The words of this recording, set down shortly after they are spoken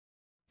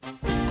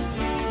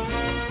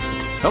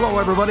Hello,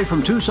 everybody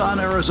from Tucson,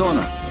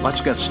 Arizona.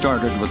 Let's get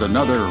started with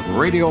another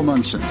Radio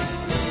Munson.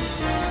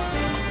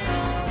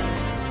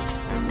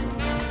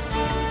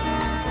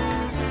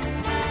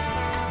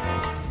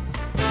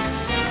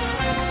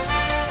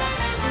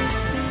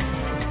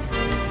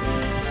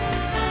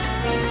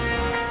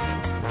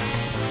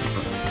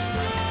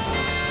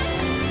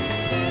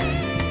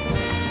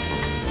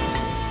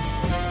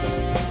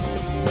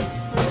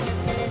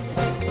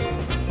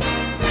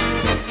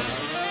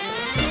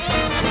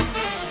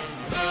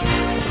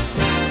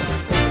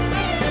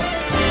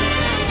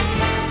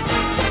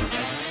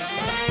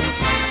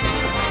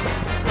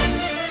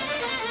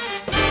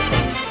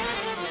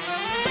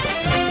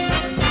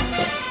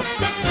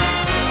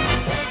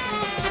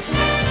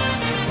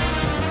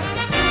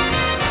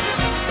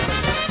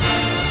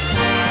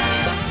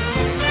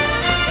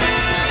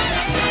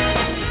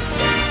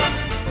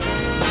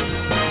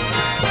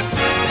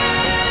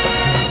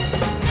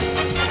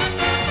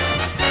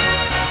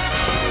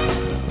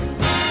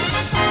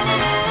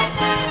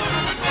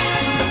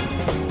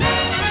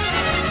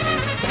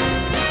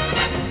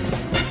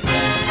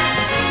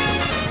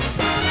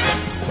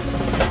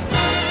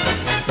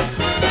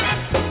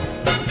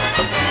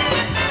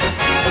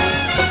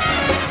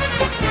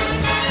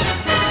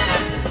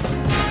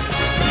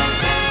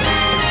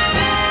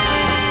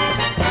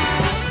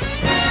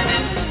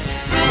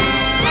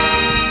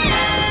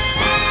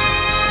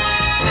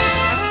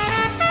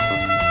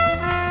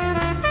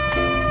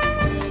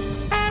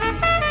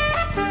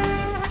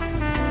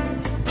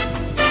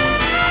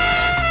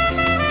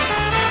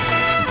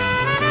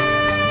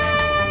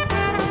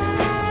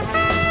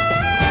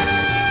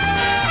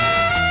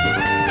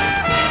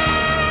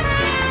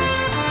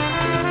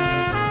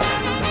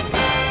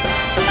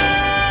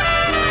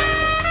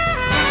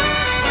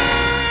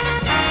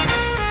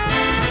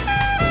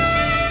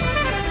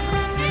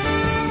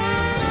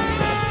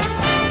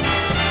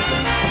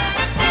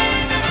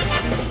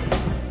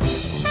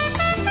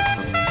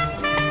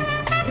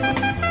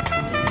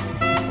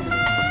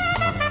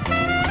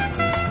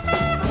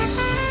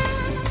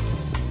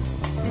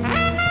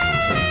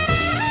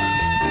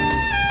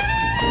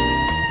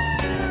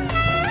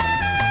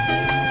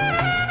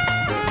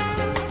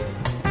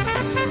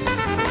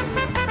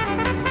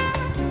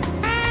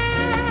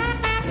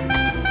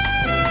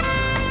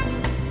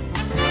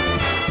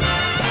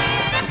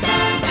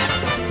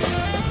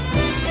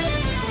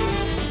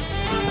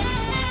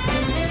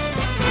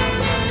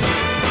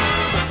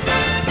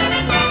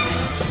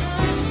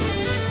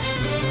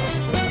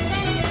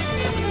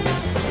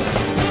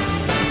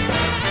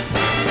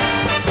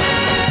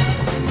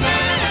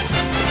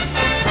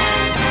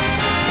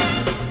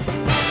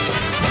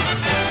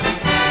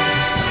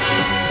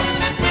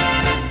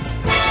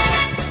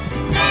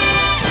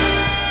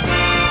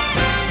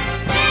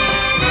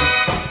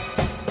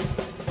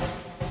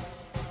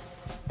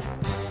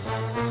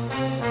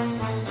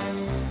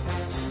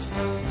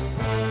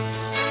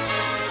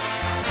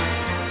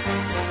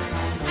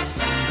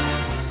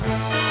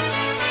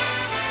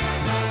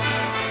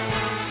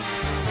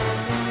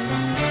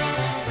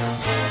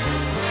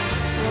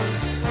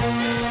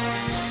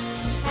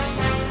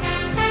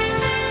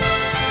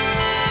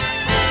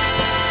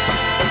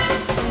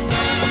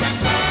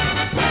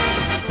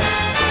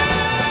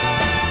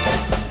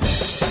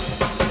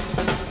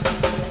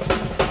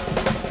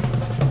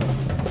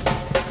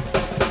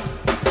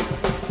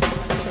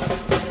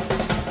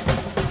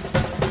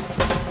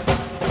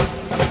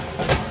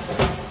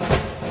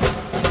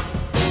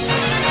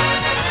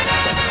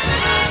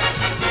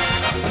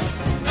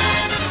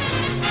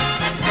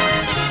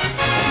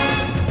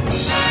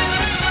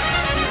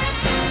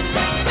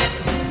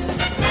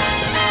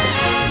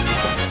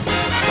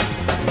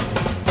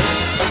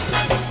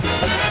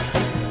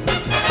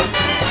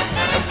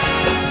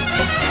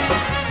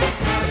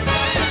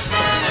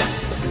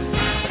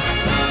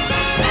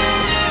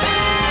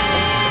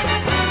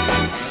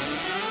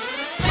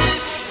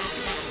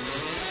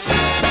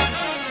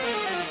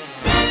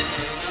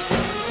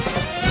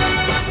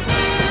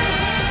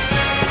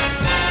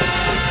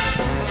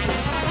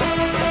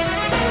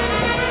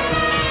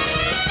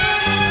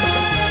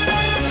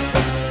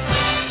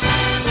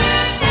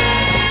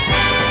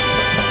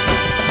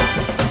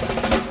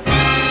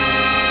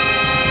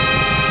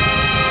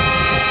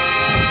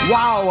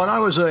 When I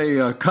was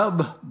a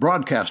Cub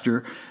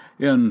broadcaster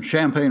in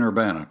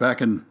Champaign-Urbana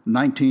back in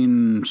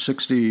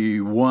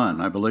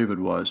 1961, I believe it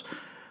was,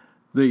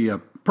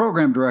 the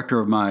program director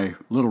of my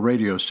little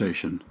radio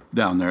station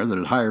down there that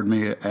had hired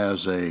me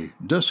as a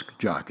disc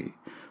jockey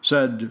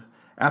said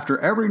after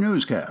every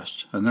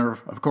newscast, and there,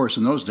 of course,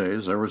 in those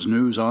days, there was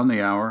news on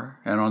the hour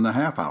and on the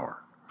half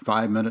hour,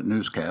 5-minute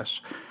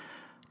newscasts.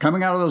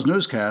 Coming out of those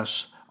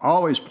newscasts,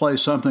 always play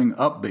something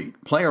upbeat,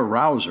 play a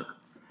rouser,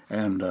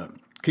 and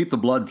keep the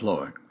blood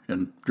flowing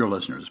in your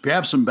listeners. If you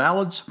have some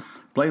ballads,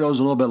 play those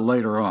a little bit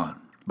later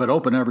on, but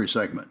open every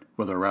segment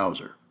with a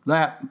rouser.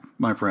 That,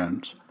 my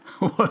friends,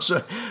 was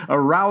a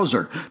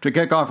rouser to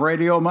kick off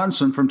Radio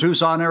Munson from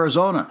Tucson,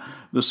 Arizona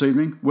this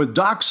evening with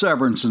Doc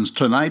Severinsen's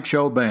Tonight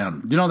Show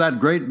Band. You know, that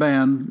great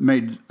band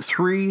made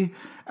 3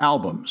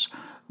 albums.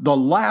 The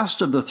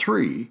last of the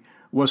three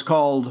was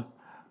called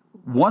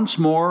Once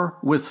More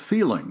with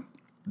Feeling,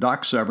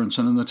 Doc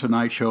Severinsen and the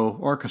Tonight Show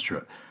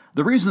Orchestra.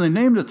 The reason they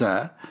named it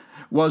that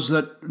was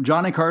that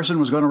Johnny Carson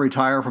was going to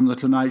retire from the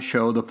Tonight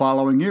Show the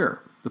following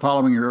year. The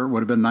following year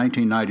would have been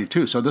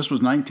 1992. So this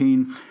was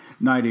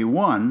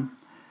 1991,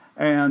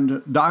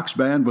 and Doc's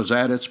band was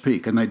at its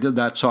peak, and they did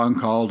that song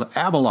called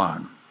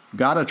Avalon.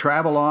 Gotta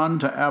travel on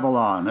to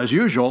Avalon. As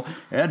usual,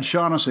 Ed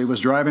Shaughnessy was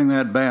driving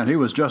that band. He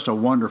was just a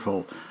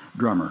wonderful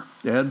drummer.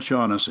 Ed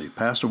Shaughnessy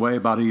passed away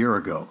about a year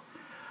ago.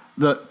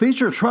 The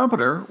feature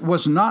trumpeter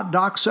was not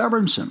Doc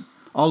Severinsen,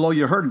 although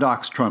you heard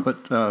Doc's trumpet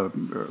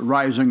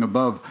rising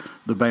above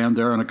the band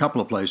there in a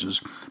couple of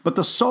places. But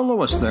the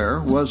soloist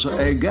there was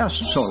a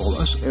guest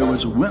soloist. It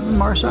was Wynton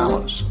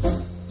Marsalis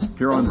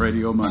here on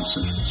Radio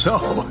Munson. So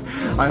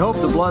I hope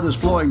the blood is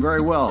flowing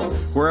very well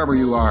wherever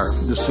you are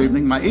this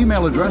evening. My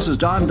email address is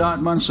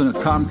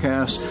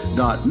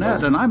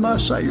don.munson@comcast.net, and I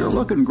must say you're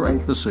looking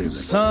great this evening.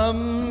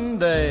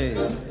 Someday,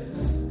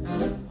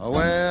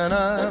 when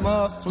I'm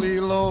awfully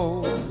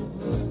low,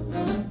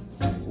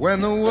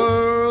 when the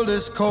world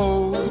is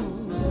cold,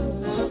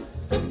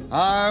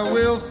 I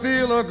will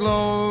feel a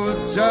glow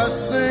just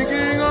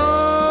thinking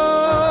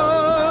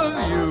of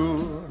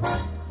you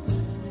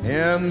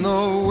and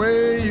the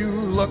way you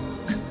look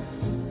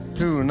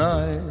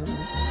tonight.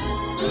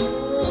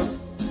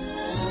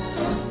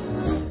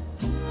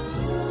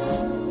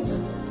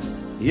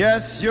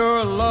 Yes,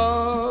 you're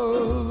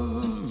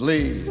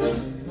lovely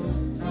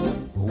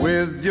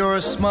with your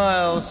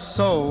smile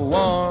so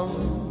warm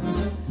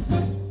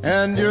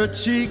and your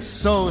cheeks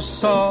so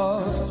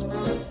soft.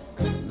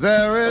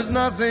 There is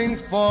nothing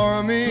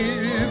for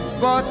me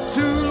but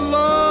to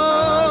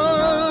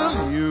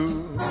love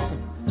you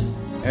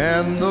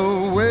and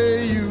the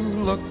way you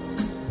look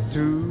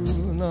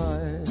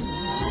tonight.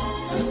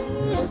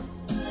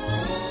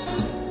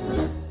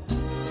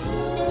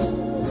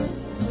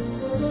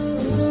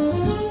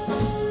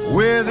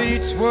 With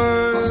each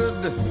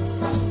word,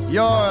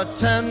 your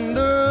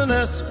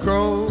tenderness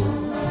grows,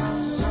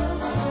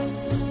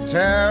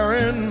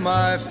 tearing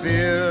my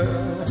fear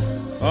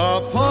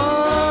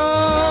apart,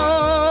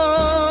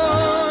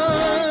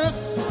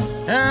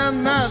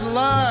 and that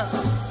laugh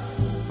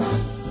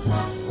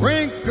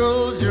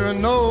wrinkles your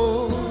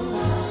nose,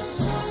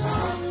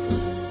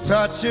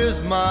 touches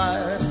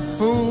my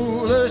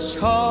foolish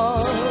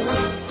heart.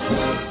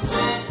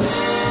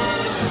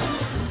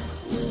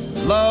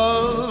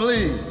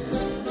 Lovely,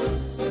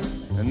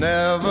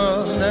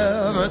 never,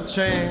 never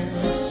change.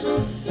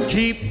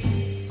 Keep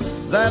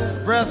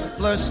that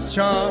breathless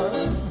charm.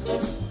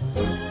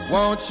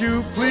 Won't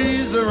you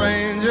please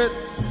arrange it?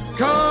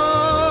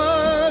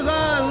 'Cause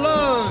I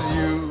love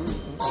you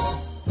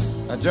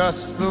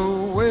just the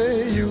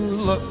way you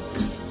look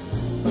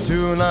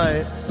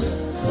tonight.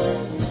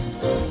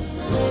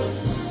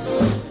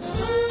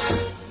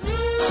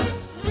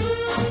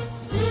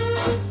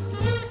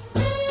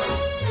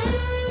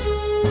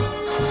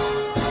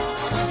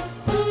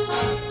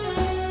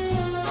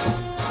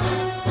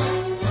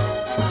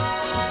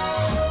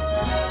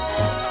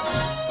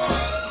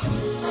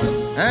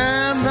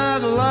 And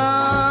that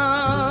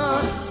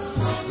laugh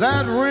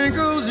that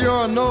wrinkles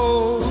your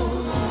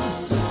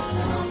nose,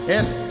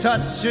 it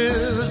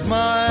touches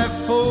my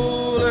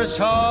foolish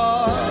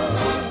heart.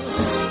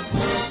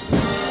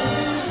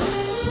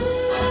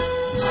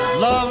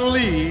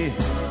 Lovely,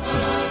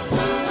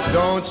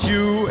 don't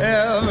you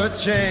ever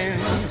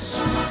change.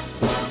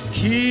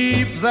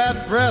 Keep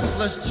that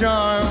breathless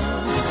charm.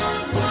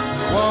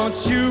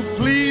 Won't you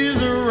please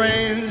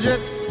arrange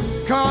it?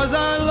 'Cause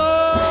I love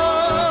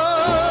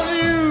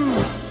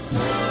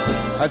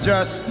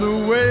just the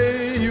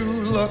way you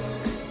look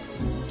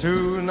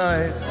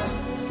tonight.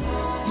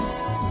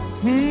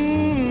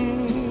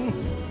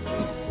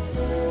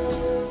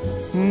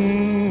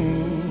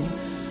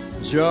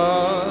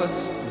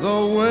 Just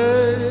the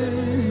way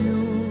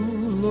you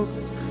look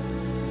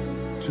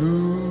tonight.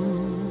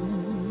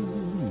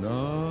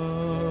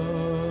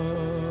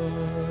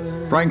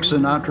 Frank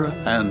Sinatra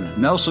and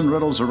Nelson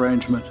Riddle's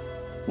arrangement,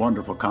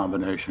 wonderful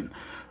combination.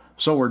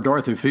 So were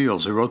Dorothy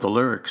Fields, who wrote the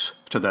lyrics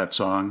to that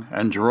song,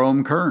 and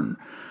Jerome Kern,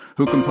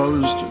 who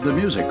composed the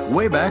music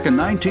way back in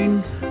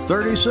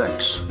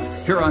 1936.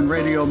 Here on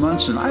Radio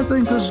Munson, I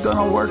think this is going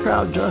to work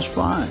out just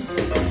fine.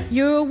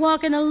 You're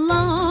walking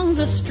along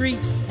the street,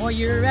 or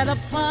you're at a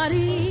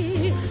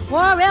party,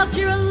 or else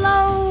you're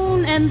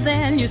alone, and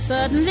then you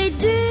suddenly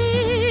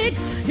dig.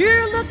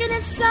 You're looking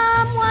in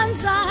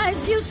someone's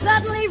eyes, you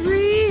suddenly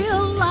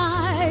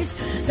realize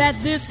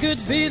that this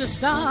could be the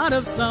start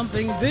of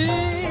something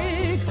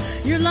big.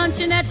 You're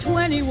lunching at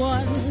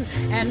 21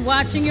 and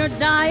watching your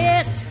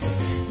diet,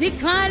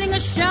 declining a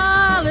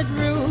Charlotte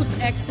Russe,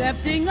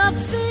 accepting a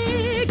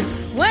fig.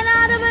 When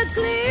out of a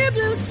clear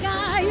blue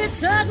sky, it's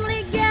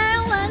suddenly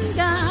gal and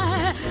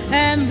guy,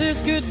 and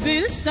this could be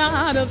the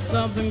start of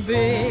something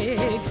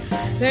big.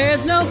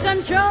 There's no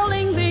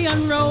controlling the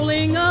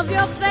unrolling of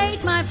your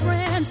fate, my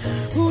friend.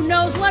 Who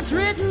knows what's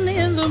written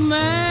in the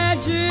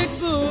magic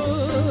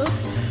book?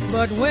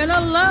 But when a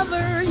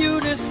lover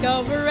you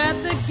discover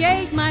at the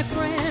gate, my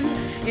friend,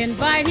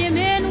 invite him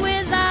in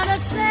without a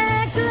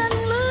second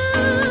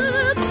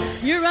look.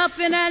 You're up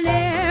in an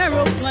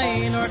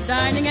aeroplane or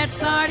dining at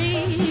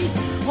Sardi's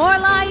or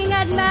lying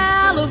at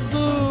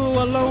Malibu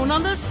alone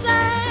on the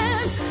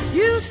sand.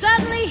 You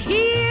suddenly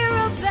hear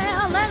a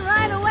bell and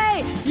right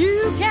away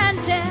you can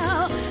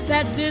tell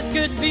that this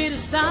could be the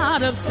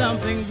start of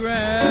something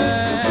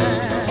grand.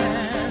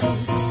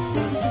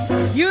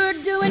 You're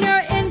doing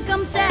your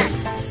income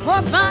tax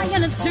or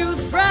buying a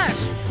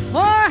toothbrush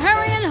or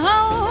hurrying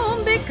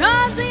home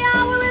because the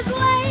hour is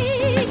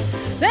late.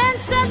 Then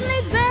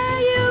suddenly there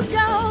you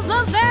go,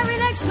 the very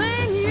next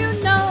thing you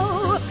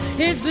know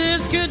is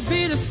this could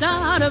be the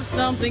start of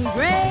something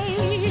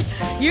great.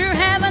 You're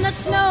having a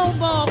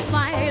snowball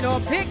fight or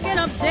picking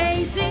up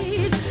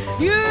daisies.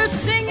 You're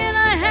singing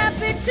a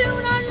happy tune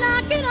or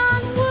knocking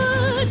on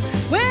wood,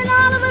 when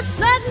all of a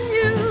sudden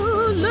you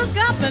look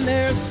up and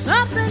there's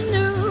something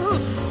new.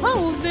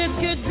 Oh, this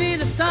could be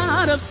the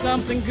start of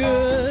something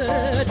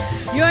good.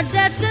 Your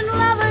destined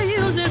lover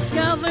you'll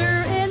discover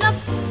in a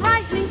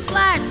frightening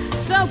flash.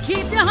 So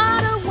keep your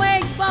heart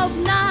awake both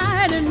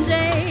night and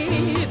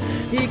day,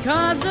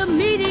 because the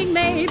meeting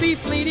may be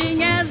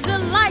fleeting as a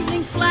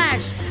lightning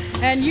flash,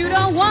 and you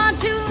don't want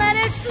to let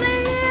it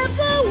slip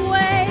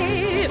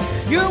away.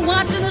 You're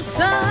watching the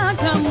sun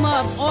come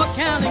up or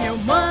counting your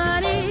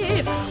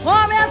money,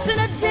 or else in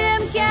a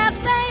dim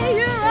cafe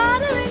you're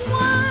ordering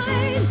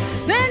wine.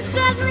 Then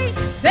suddenly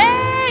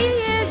there he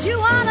is, you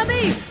wanna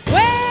be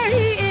where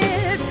he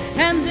is,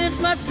 and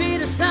this must be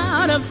the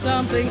start of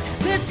something.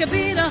 This could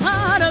be the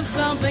heart of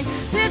something.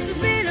 This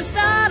could be the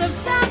start of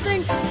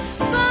something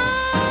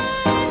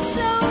fine,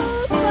 so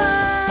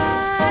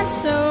fine,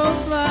 so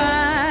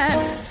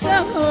fine,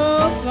 so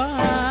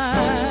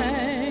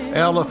fine.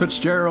 Ella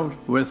Fitzgerald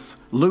with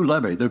Lou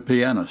Levy, the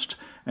pianist,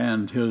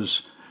 and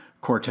his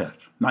quartet.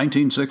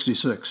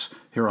 1966,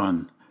 here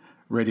on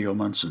Radio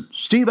Munson.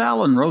 Steve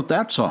Allen wrote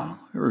that song.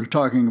 We were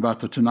talking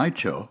about The Tonight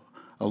Show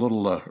a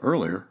little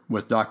earlier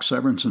with Doc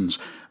Severinsen's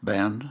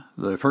band.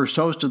 The first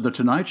host of The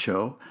Tonight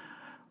Show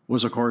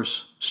was, of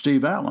course,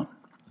 Steve Allen.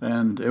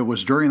 And it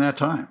was during that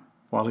time,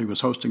 while he was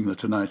hosting The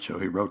Tonight Show,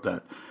 he wrote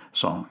that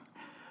song.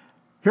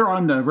 Here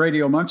on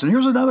Radio Munson,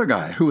 here's another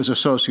guy who was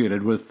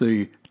associated with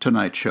The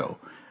Tonight Show.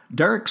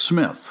 Derek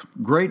Smith,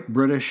 great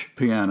British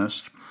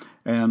pianist,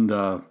 and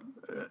a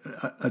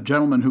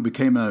gentleman who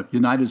became a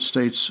United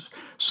States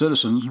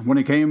citizen when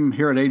he came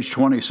here at age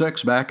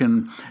 26 back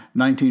in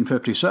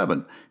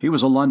 1957. He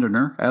was a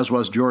Londoner, as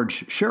was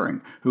George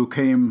Shearing, who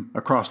came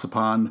across the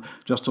pond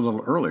just a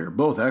little earlier,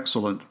 both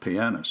excellent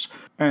pianists.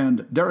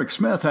 And Derek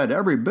Smith had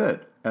every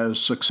bit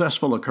as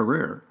successful a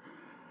career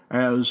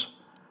as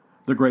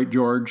the great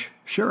George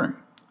Shearing.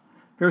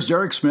 Here's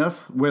Derek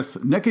Smith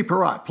with Nicky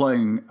Perrott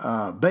playing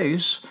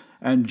bass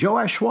and Joe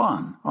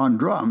Ashwan on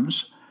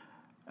drums,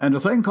 and a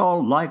thing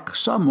called Like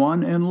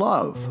Someone in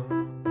Love.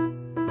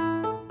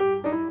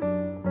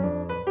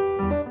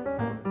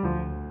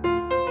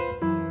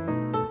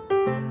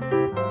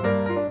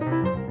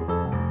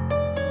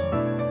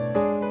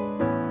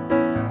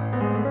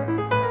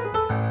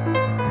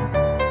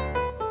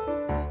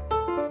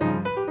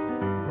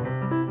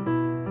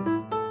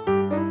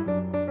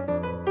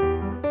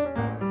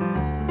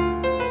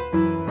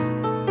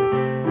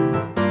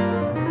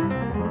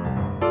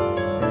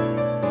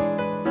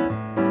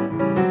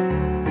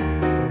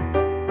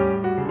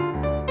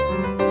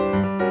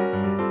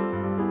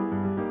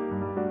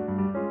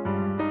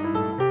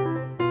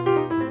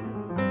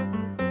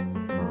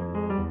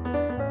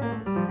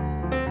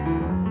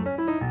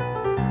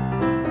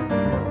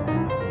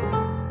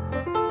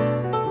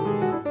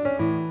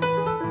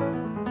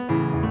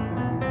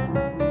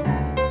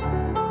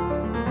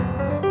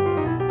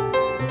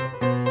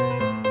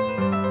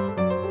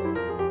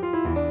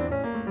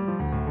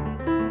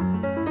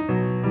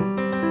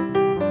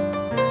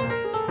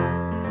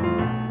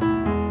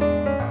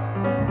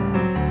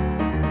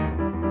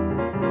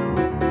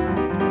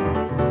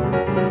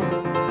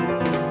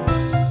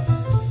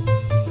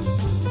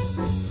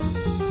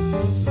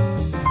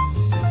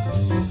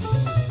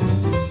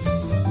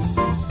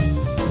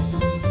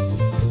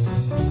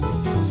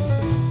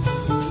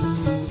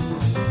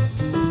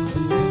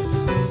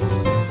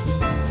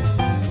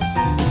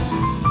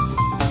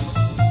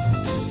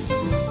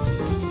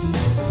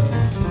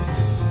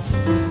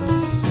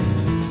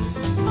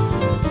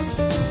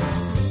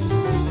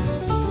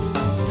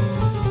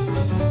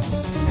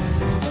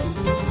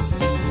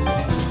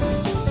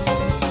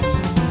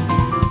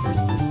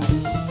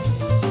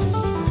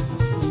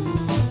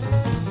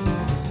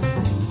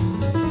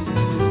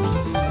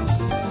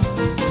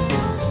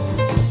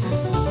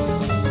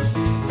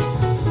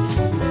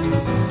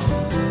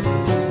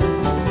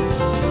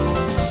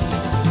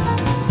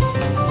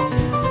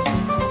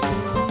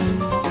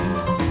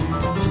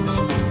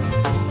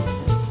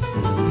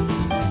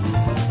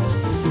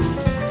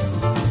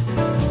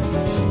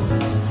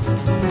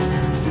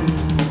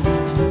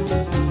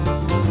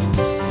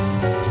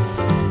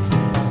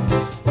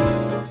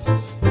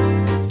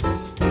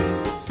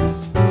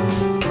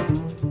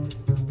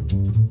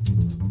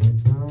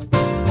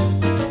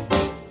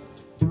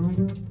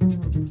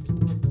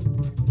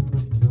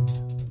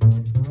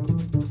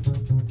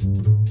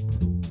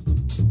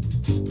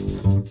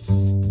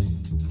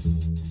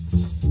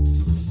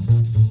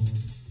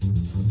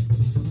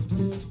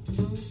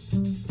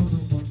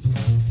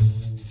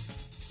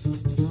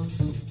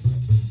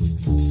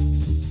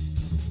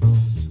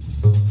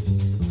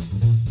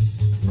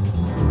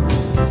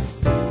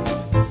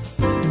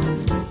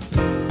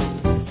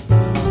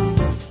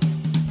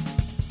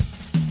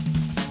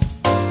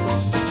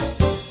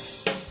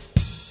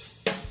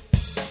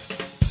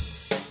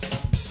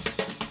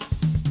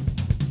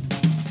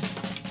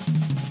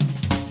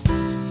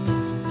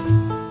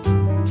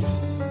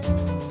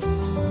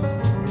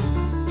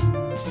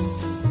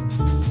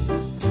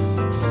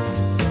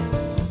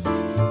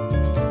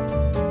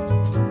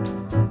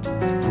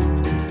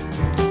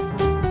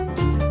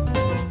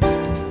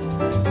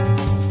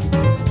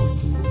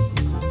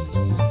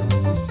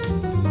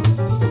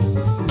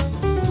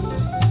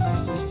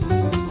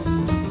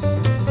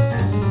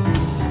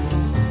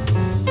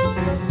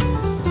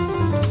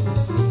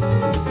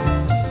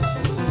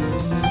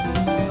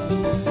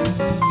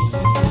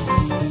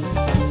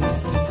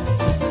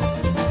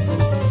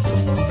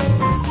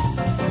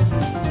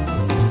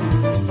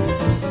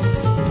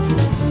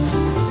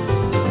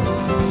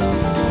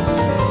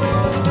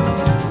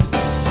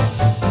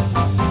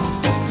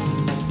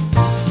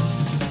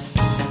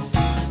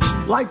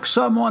 Like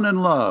Someone in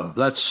Love.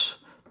 That's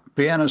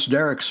pianist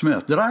Derek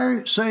Smith. Did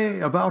I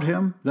say about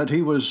him that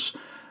he was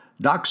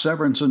Doc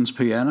Severinsen's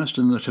pianist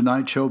in the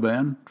Tonight Show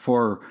band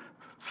for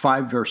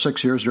 5 or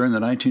 6 years during the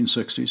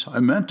 1960s?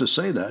 I meant to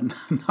say that. No,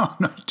 I'm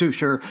not too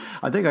sure.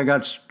 I think I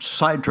got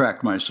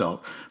sidetracked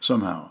myself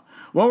somehow.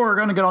 Well, we're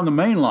going to get on the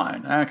main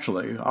line,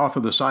 actually, off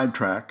of the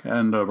sidetrack,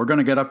 and we're going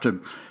to get up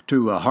to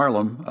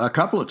Harlem a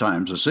couple of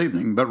times this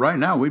evening. But right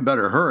now, we'd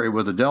better hurry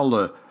with the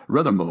Delta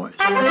Rhythm Boys.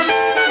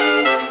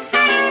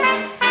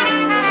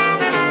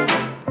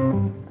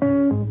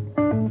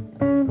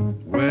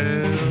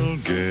 Well,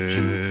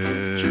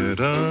 get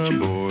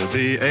aboard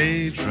the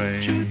A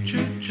train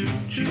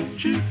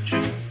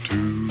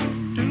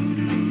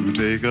to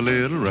take a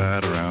little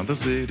ride around the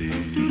city.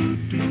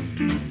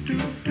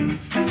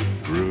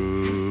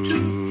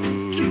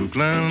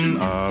 Brooklyn,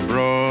 our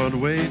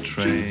Broadway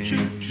train.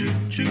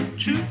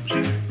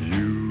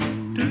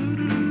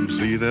 You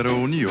see that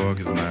old New York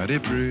is mighty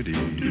pretty.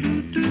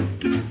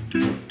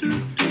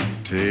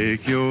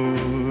 Take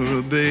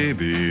your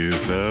baby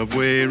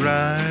subway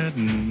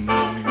riding.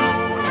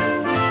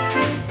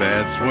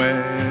 That's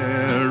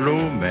where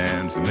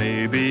romance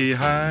may be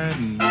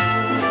hiding.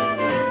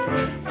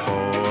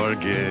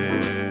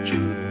 Forget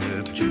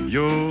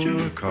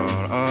your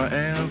car or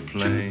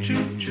airplane.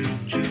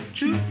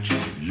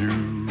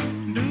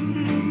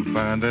 You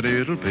find that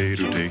it'll pay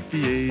to take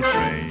the A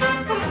train.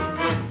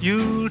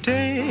 You'll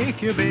take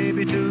your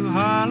baby to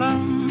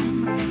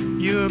Harlem.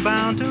 You're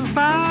bound to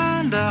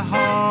find a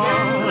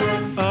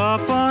hall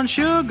up on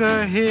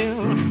Sugar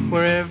Hill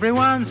where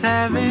everyone's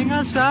having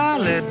a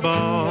solid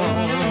ball.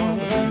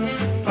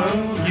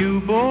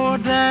 You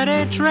board that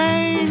A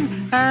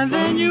train and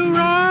then you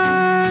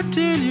ride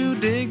till you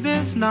dig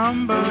this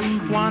number,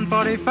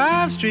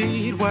 145th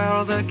Street, where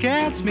all the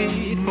cats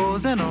meet,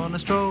 posing on a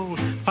stroll.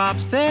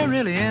 Pops, they're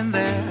really in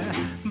there.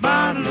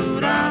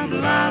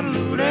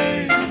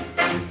 Ba-da-loo-da-da-da-da-doo-day.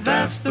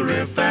 That's the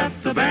riff that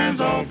the bands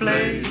all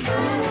play.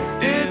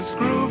 It's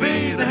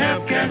groovy, the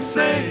hep cats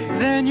say.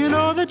 Then you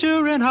know that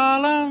you're in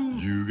Harlem.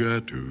 You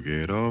got to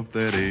get off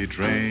that A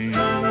train.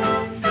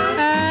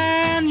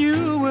 And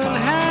you will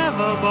have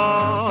a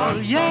ball,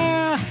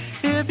 yeah.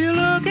 If you're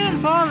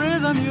looking for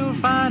rhythm, you'll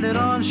find it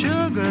on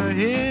Sugar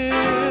Hill.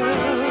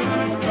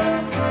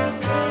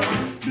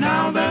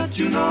 Now that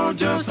you know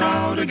just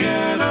how to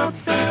get up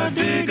there,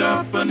 dig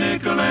up a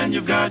nickel and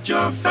you've got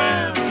your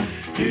fare.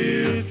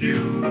 If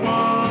you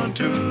want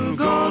to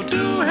go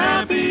to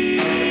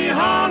happy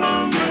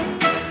Harlem,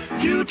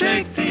 you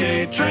take the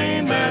A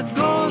train that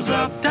goes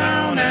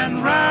uptown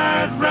and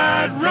ride,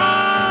 ride,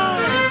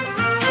 ride.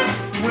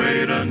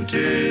 Wait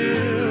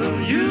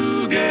until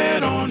you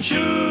get on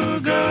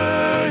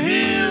Sugar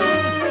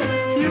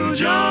Hill. You'll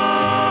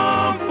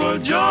jump for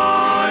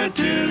joy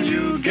till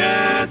you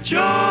get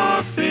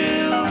your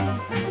fill.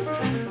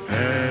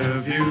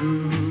 Have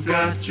you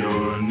got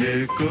your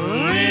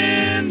nickel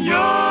in your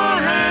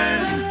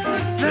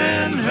hand?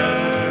 Then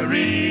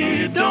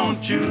hurry,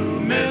 don't you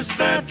miss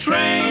that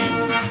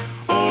train,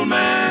 old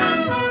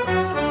man.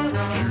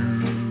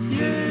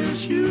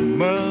 Yes, you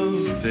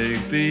Must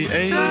take the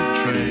A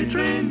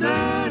train.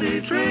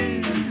 Daddy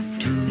train.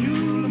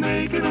 You'll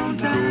make it on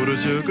time. Go to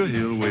Sugar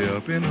Hill way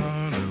up in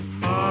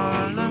Harlem.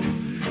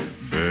 Harlem.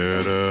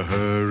 Better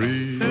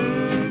hurry.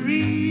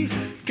 Hurry.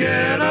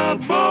 Get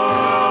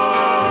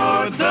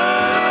aboard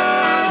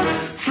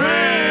the train.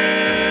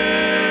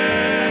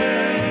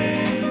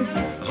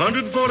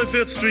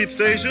 145th Street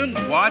Station.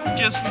 Watch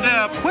your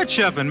step. Quit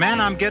shoving, man.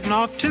 I'm getting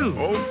off too.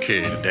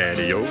 Okay,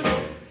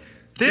 Daddy-o.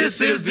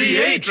 This is the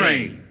A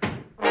train.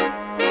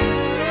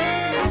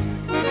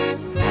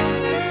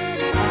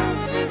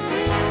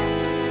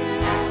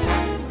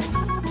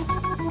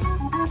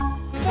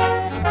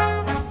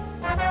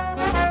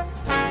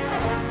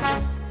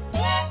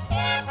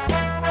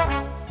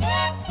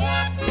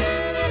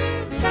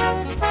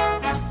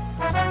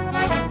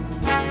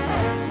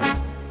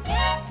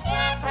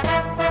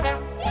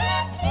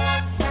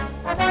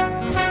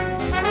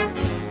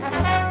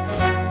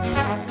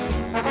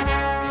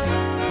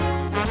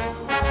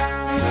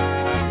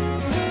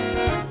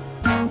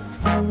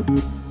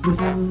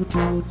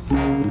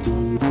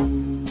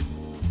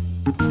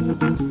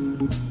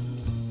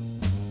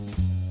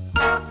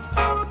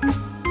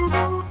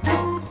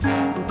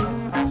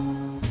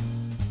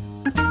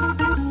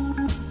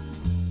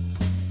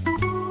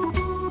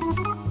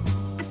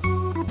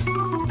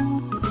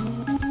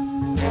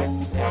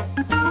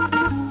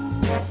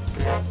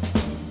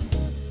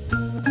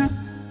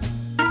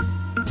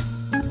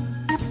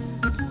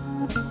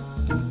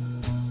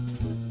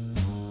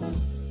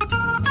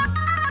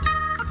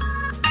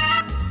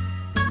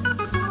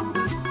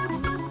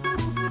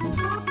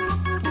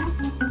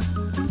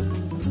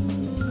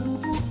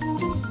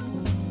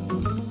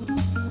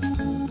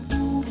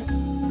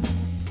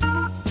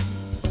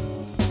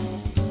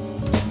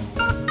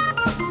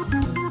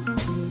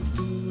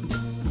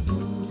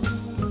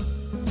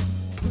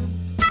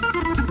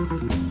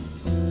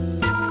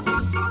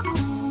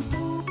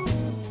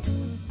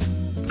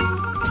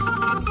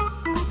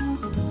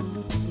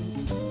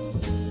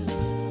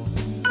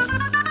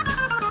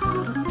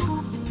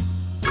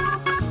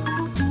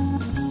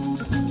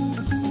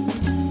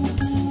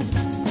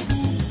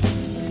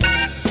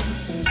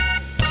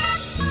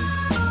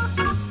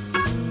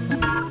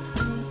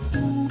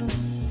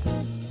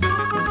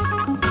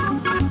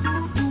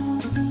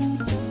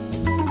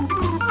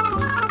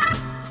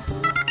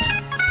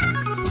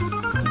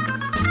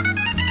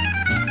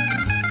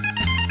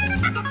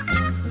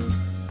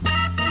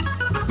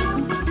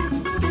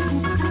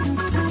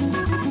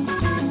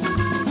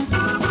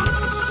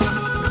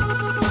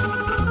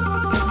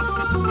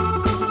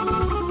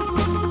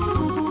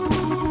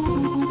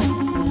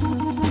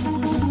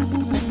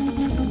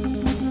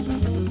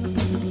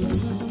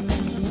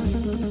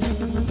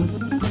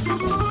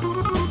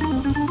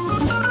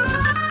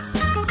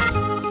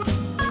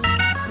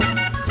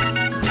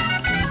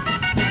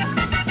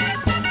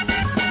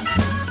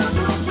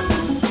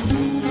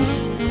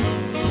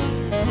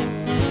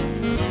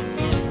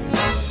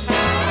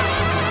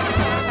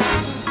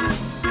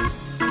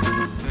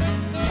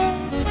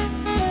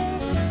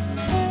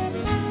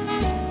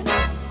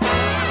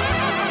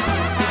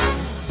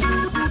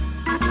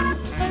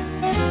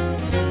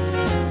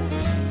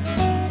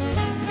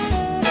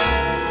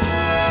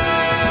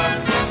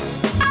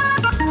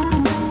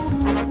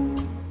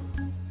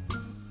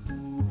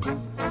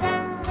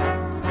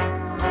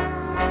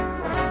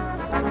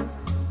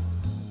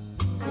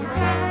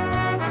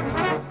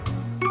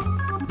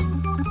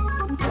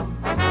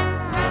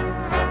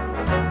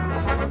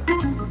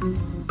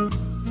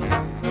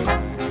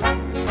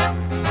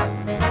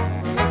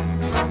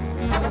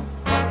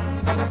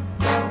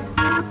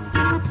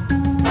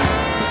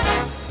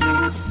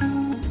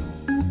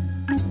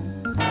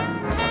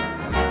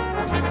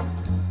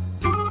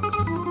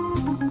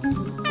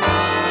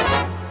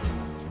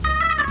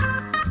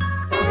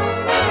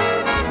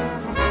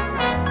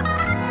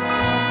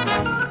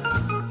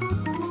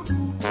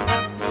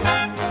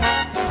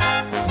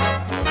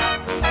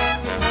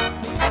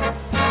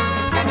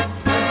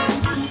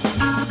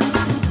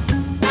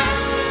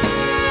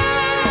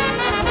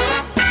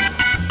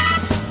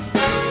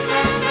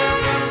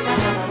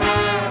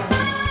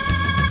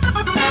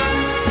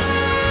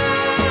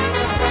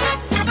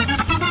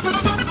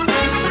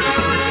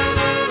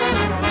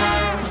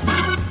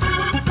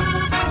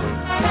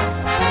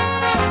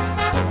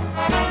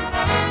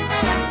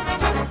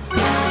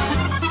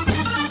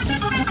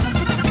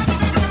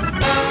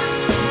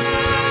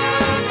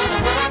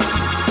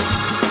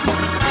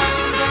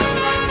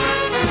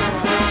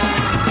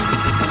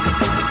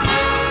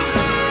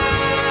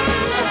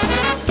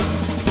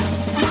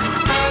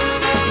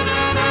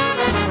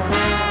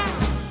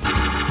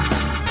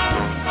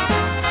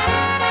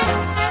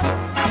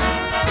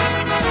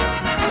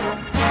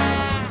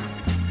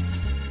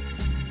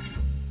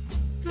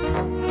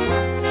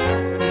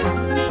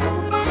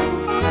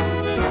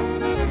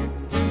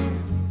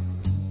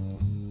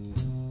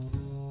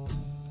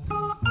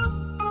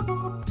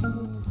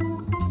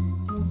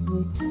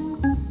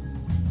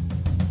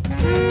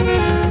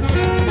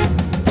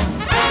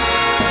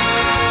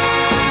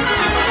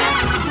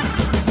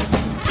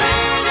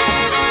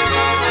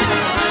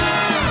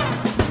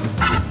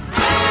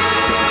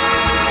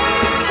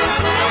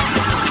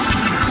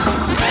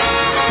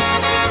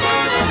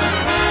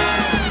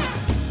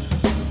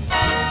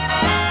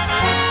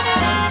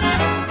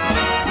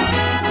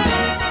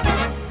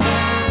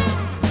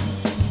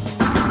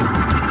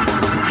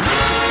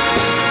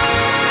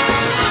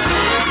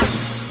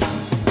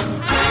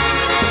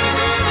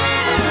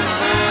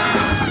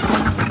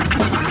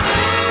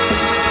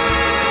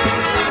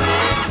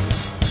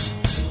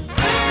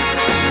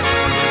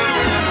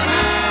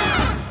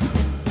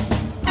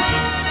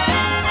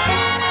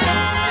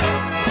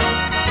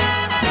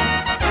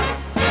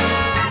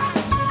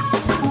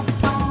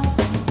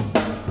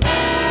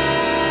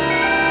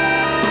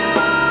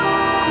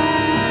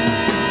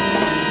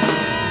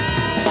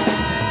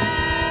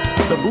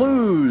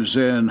 Blues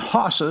in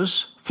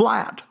Hosses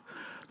Flat.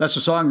 That's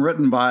a song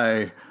written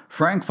by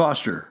Frank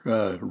Foster,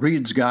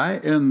 Reed's guy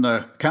in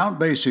the Count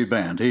Basie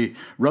band. He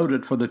wrote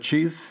it for the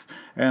Chief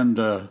and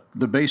the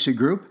Basie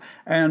group,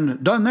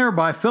 and done there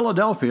by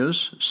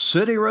Philadelphia's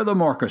City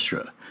Rhythm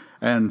Orchestra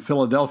and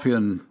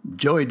Philadelphian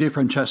Joey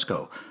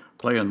DeFrancesco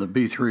playing the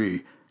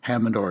B3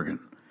 Hammond organ.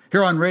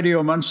 Here on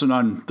Radio Munson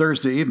on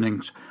Thursday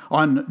evenings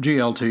on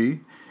GLT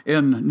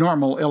in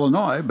Normal,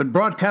 Illinois, but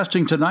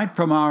broadcasting tonight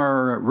from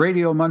our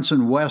Radio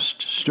Munson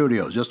West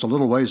studios, just a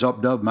little ways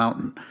up Dove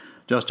Mountain,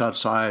 just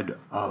outside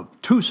of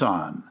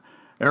Tucson,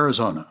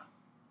 Arizona.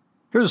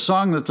 Here's a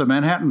song that the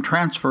Manhattan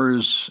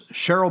Transfer's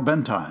Cheryl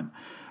Bentine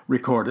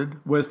recorded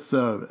with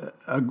a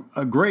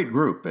great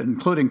group,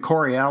 including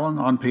Corey Allen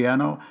on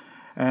piano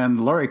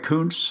and Larry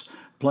Kuntz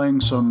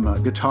playing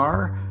some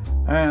guitar,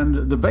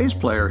 and the bass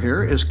player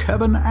here is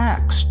Kevin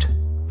Axt.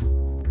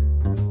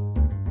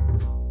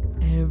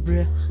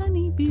 Every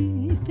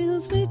honeybee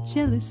fills with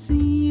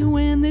jealousy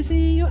when they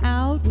see you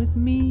out with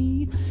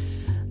me.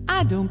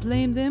 I don't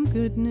blame them,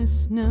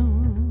 goodness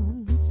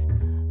knows.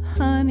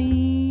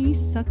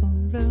 Honeysuckle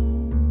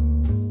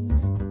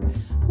rose.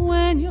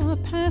 When you're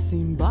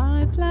passing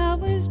by,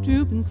 flowers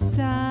droop and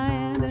sigh,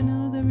 and I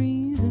know the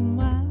reason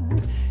why.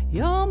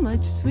 You're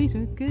much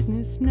sweeter,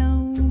 goodness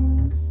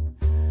knows.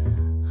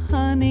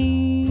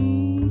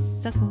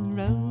 Honeysuckle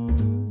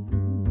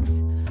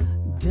rose.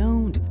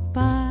 Don't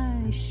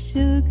buy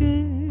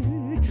sugar.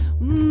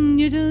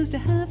 You just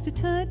have to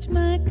touch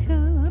my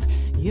cup.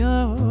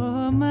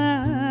 You're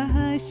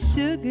my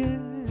sugar.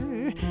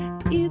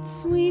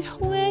 It's sweet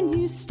when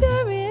you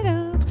stir it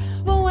up,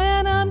 but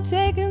when I'm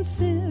taking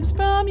sips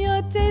from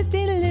your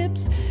tasty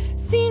lips,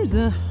 seems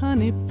the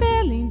honey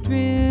fairly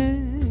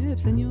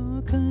drips, and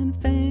your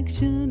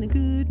confection,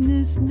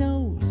 goodness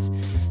knows,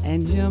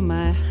 and you're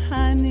my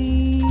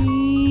honey.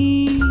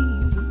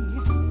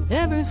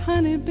 Every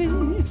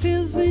honeybee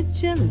fills with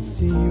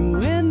jealousy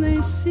when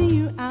they see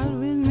you out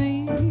with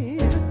me.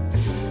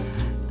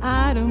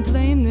 I don't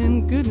blame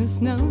them, goodness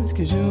knows,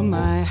 'cause you're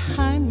my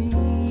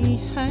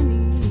honey,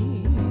 honey.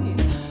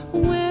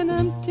 When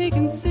I'm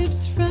taking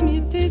sips from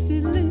your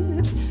tasty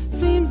lips,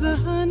 seems the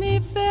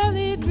honey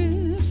fairly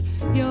drips.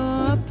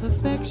 Your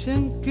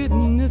perfection,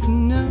 goodness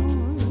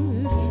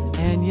knows,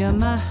 and you're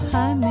my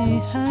honey,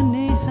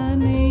 honey,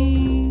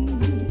 honey.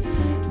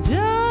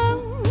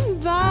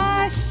 Don't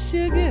buy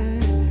sugar,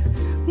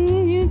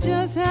 you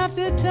just have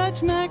to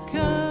touch my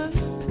cup.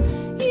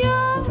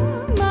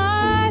 You're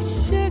my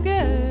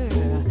sugar.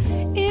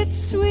 It's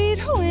sweet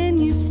when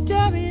you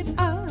stir it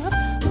up.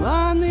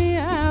 On the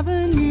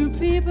avenue,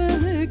 people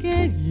look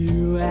at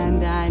you,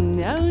 and I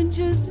know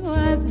just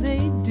what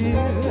they do.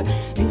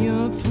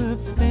 Your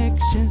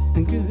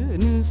perfection,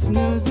 goodness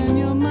knows, and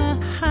you're my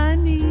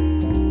honey.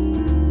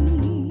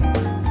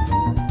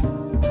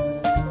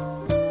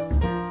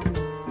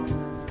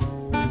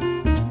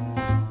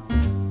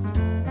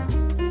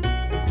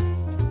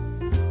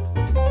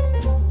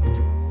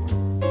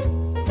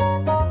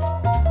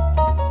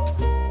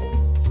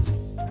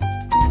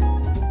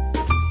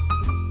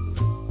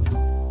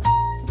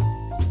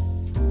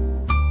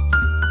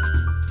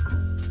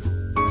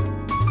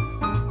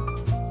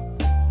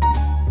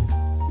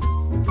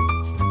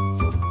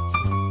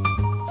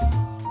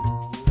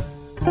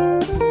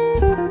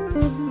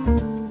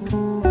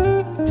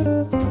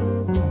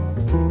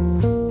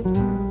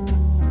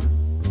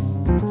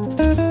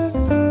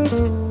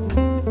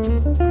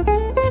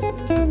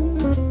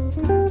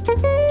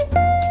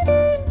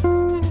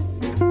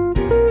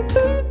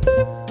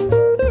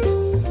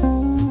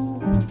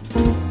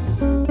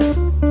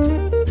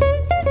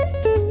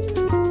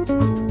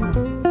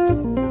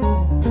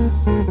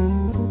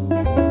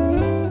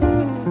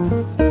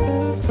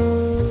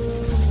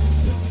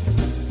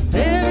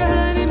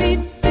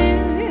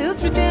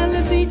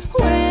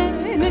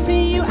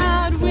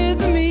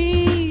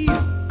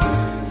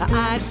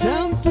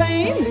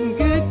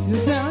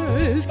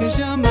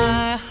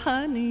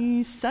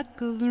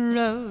 Honeysuckle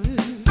rose.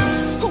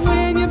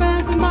 When you're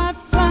passing by,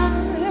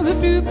 flowers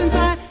droop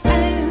inside,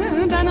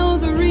 and I know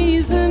the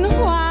reason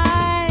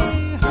why.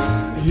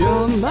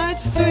 You're much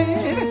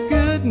sweeter,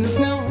 goodness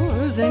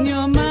knows, and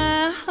you're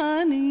my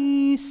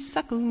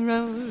honeysuckle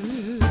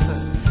rose.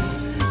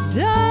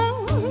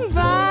 Don't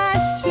buy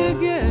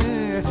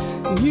sugar,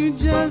 you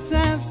just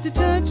have to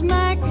touch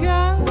my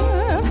cup.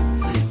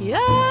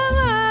 You're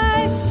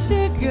my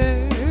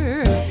sugar.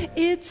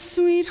 It's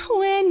sweet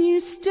when you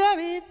stir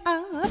it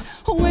up.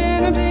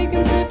 When I'm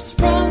taking sips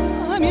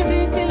from your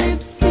tasty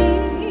lips,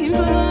 seems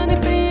the honey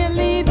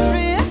fairly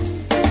drips.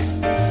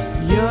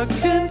 Your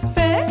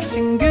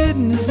confection,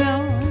 goodness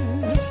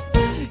knows,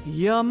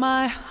 you're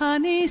my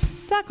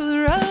honeysuckle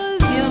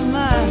rose. You're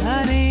my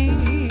honey,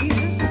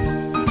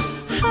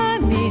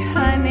 honey,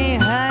 honey,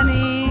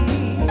 honey.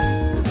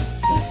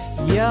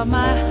 You're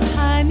my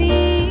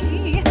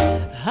honey,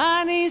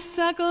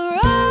 honeysuckle rose.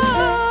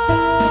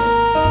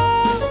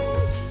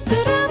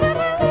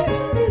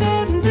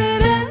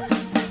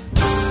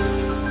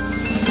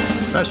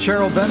 That's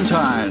Cheryl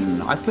Bentine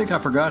And I think I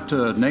forgot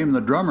to name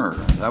the drummer.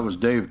 That was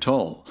Dave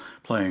Tull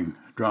playing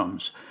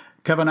drums.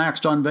 Kevin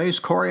Axt on bass,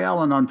 Corey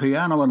Allen on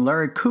piano, and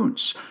Larry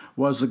Kuntz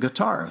was the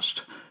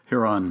guitarist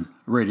here on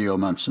Radio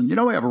Munson. You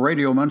know, we have a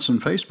Radio Munson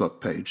Facebook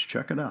page.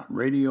 Check it out,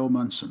 Radio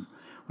Munson,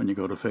 when you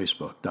go to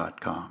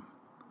facebook.com.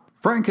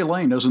 Frankie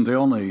Laine isn't the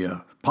only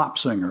pop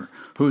singer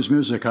whose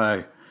music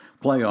I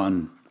play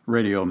on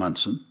Radio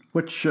Munson,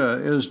 which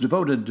is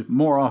devoted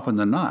more often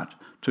than not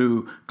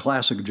to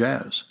classic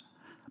jazz.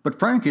 But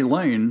Frankie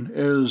Laine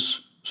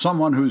is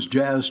someone whose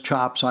jazz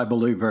chops I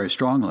believe very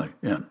strongly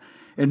in.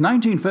 In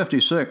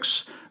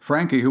 1956,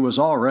 Frankie, who was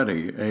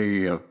already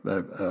a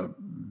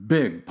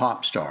big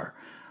pop star,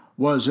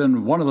 was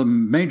in one of the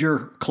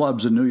major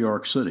clubs in New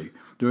York City,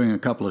 doing a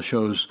couple of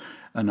shows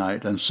a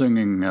night and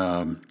singing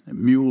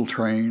Mule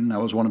Train.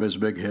 That was one of his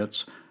big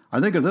hits.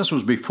 I think this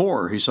was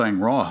before he sang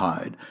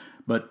Rawhide.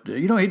 But,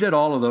 you know, he did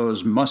all of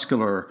those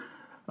muscular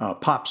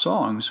pop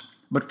songs.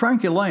 But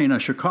Frankie Laine, a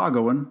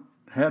Chicagoan,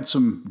 had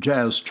some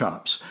jazz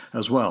chops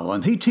as well.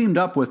 And he teamed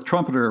up with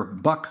trumpeter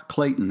Buck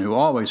Clayton, who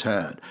always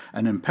had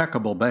an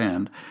impeccable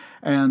band.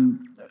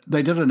 And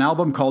they did an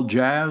album called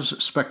Jazz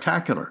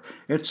Spectacular.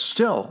 It's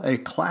still a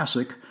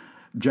classic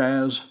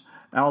jazz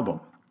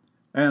album.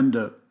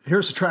 And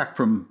here's a track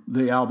from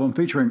the album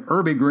featuring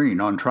Irby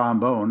Green on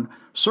trombone.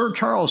 Sir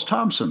Charles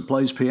Thompson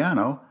plays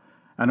piano.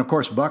 And, of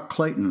course, Buck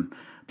Clayton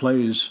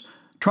plays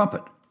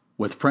trumpet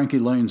with Frankie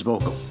Laine's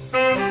vocal.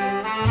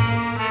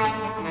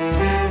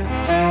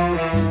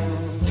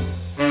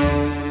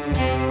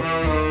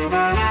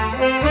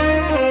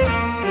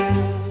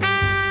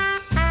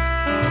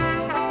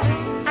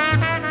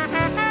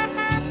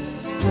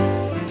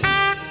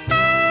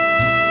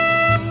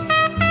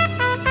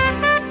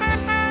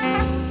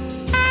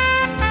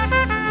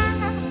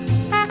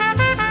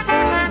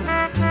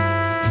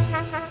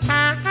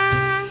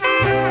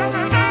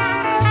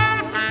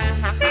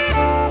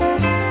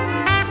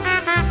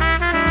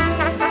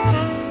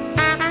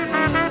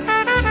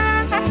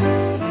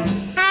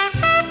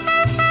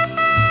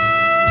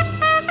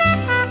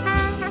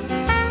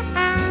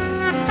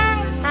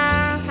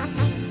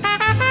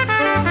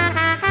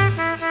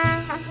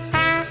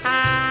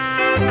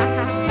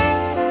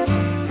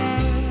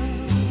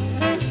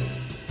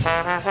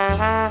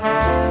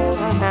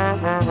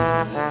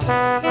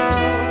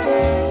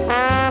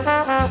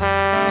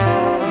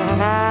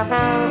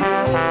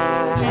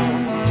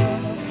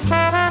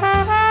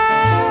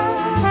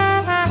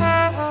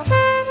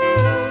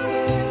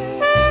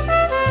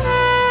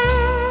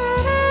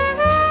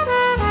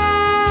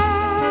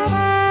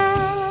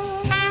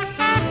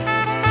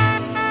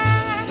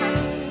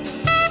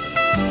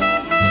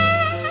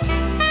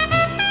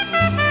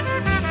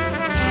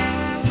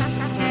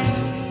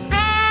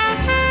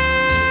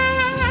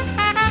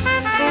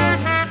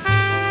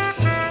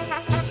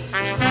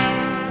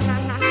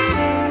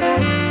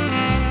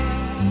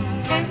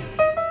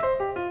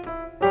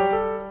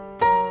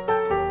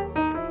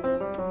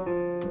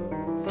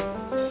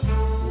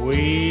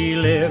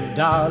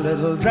 Our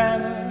little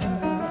drama,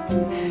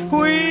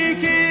 we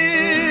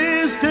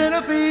kissed in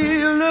a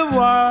field of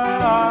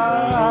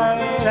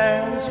white,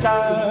 and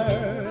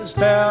stars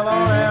fell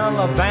on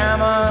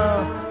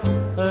Alabama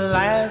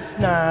last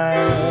night.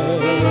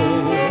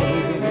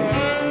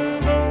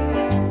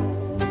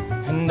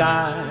 And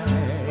I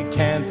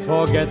can't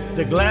forget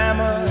the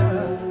glamour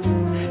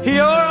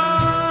your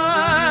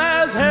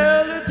eyes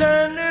held a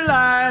tender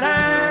light,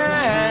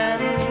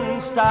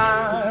 and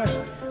stars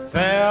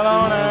fell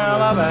on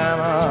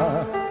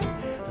Alabama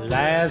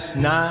last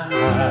night.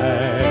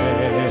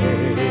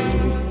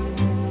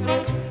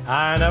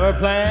 I never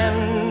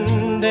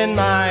planned in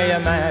my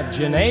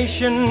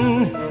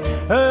imagination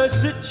a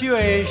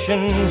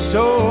situation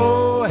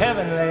so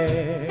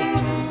heavenly,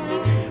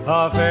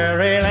 a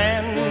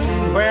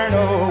fairyland where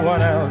no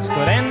one else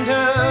could enter,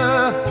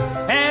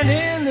 and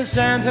in the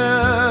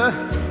center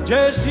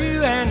just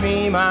you and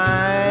me,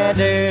 my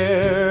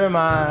dear.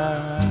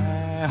 My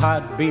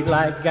heart beat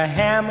like a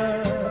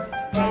hammer,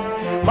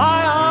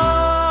 my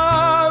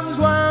arms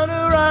wound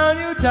around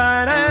you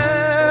tight,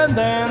 and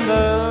then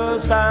the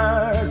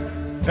stars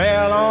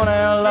fell on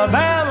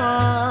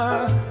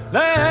Alabama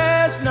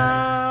last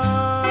night.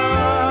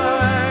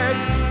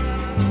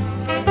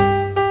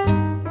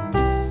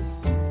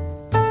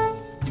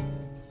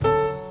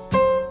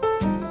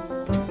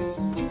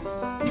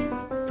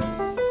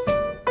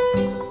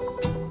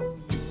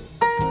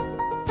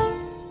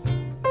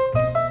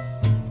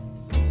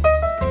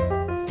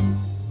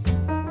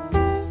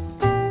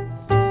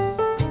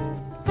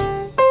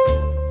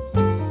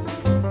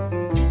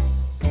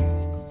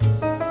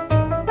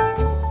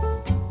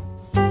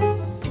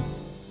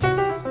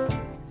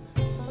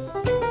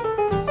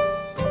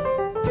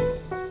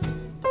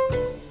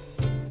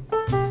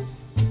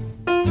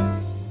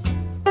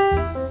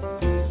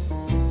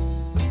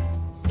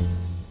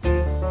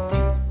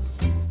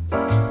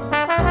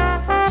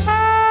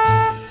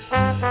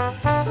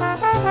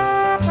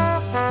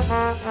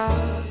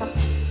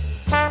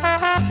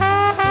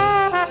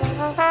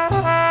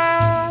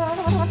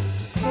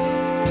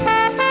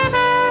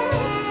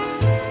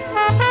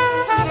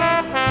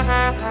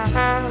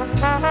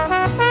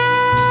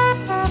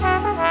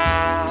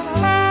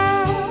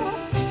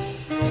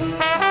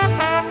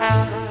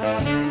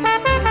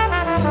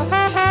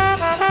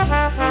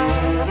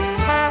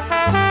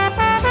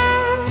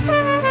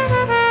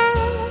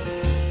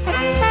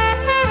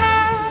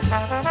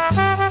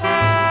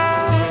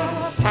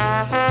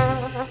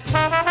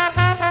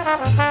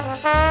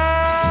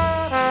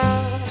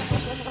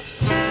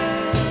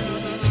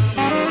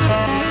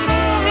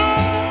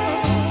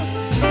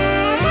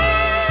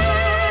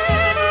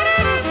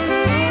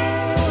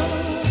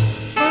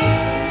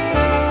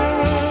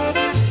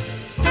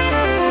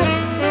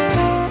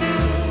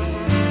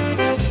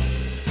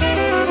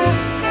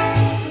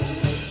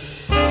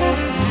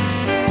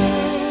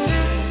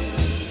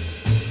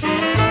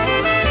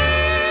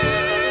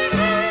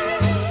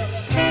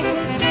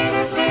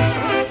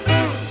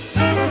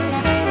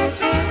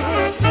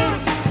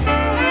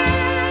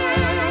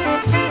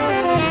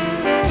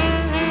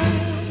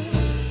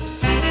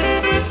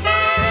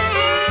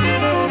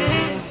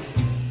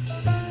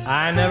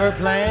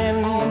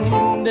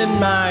 Planned in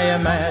my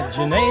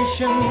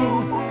imagination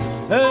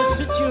a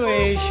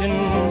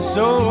situation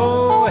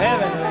so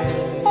heavenly,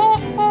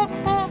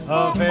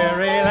 a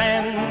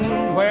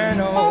fairyland where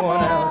no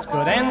one else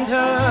could enter,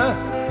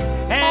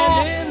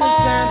 and in the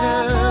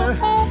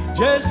center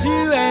just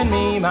you and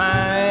me,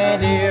 my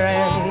dear,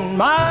 and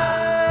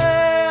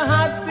my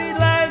heart beat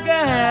like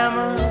a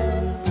hammer,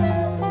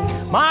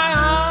 my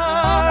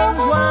arms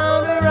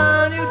wound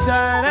around you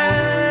tight,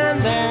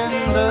 and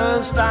then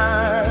the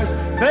stars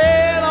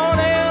fell on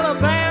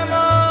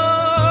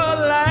Alabama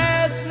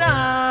last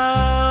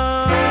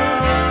night.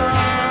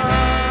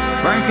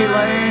 Frankie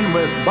Lane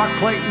with Buck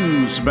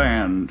Clayton's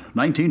band,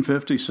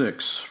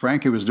 1956.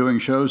 Frankie was doing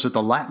shows at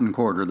the Latin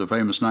Quarter, the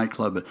famous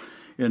nightclub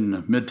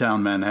in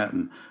Midtown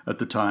Manhattan at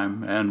the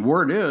time. And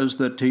word is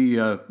that he,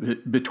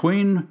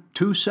 between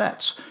two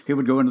sets, he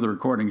would go into the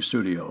recording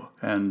studio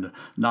and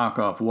knock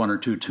off one or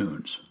two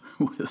tunes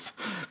with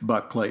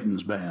Buck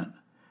Clayton's band.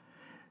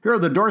 Here are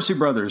the Dorsey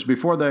Brothers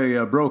before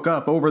they broke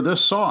up over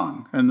this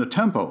song and the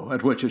tempo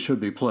at which it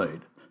should be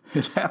played.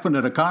 It happened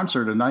at a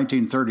concert in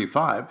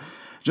 1935,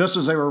 just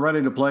as they were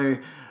ready to play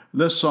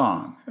this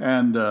song.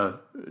 And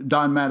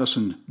Don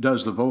Madison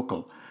does the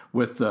vocal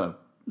with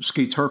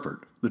Skeets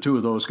Herpert, the two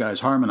of those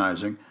guys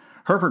harmonizing.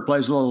 Herpert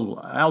plays a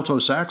little alto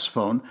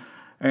saxophone,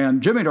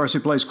 and Jimmy Dorsey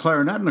plays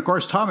clarinet, and of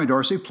course Tommy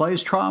Dorsey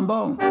plays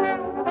trombone.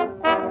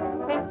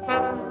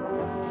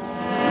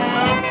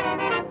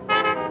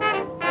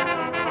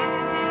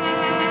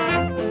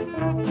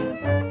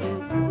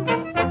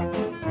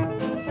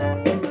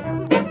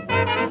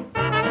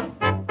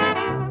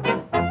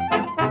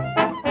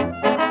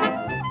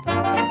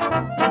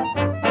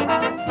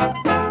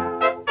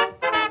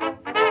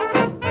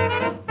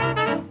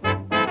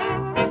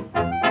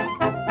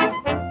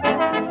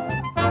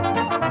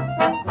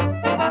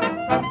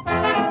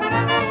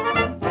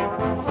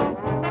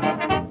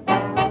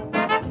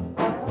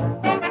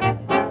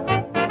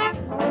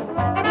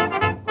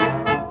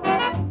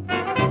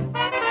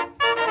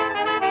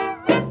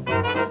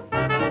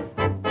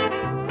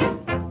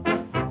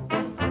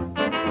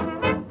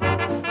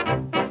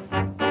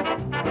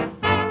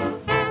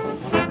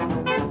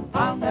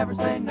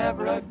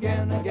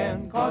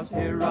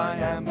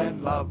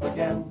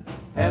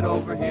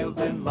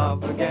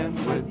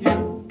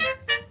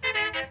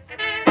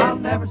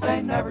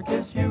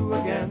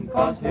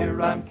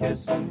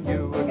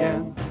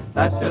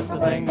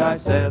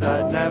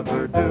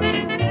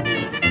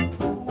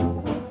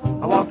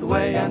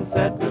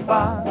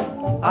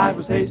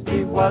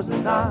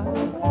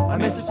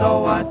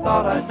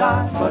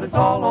 But it's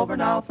all over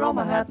now, throw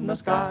my hat in the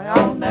sky.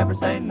 I'll never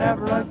say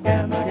never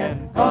again,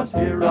 again, 'cause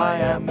here I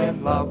am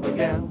in love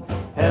again,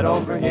 head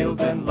over heels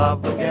in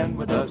love again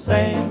with the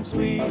same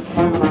sweet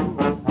you.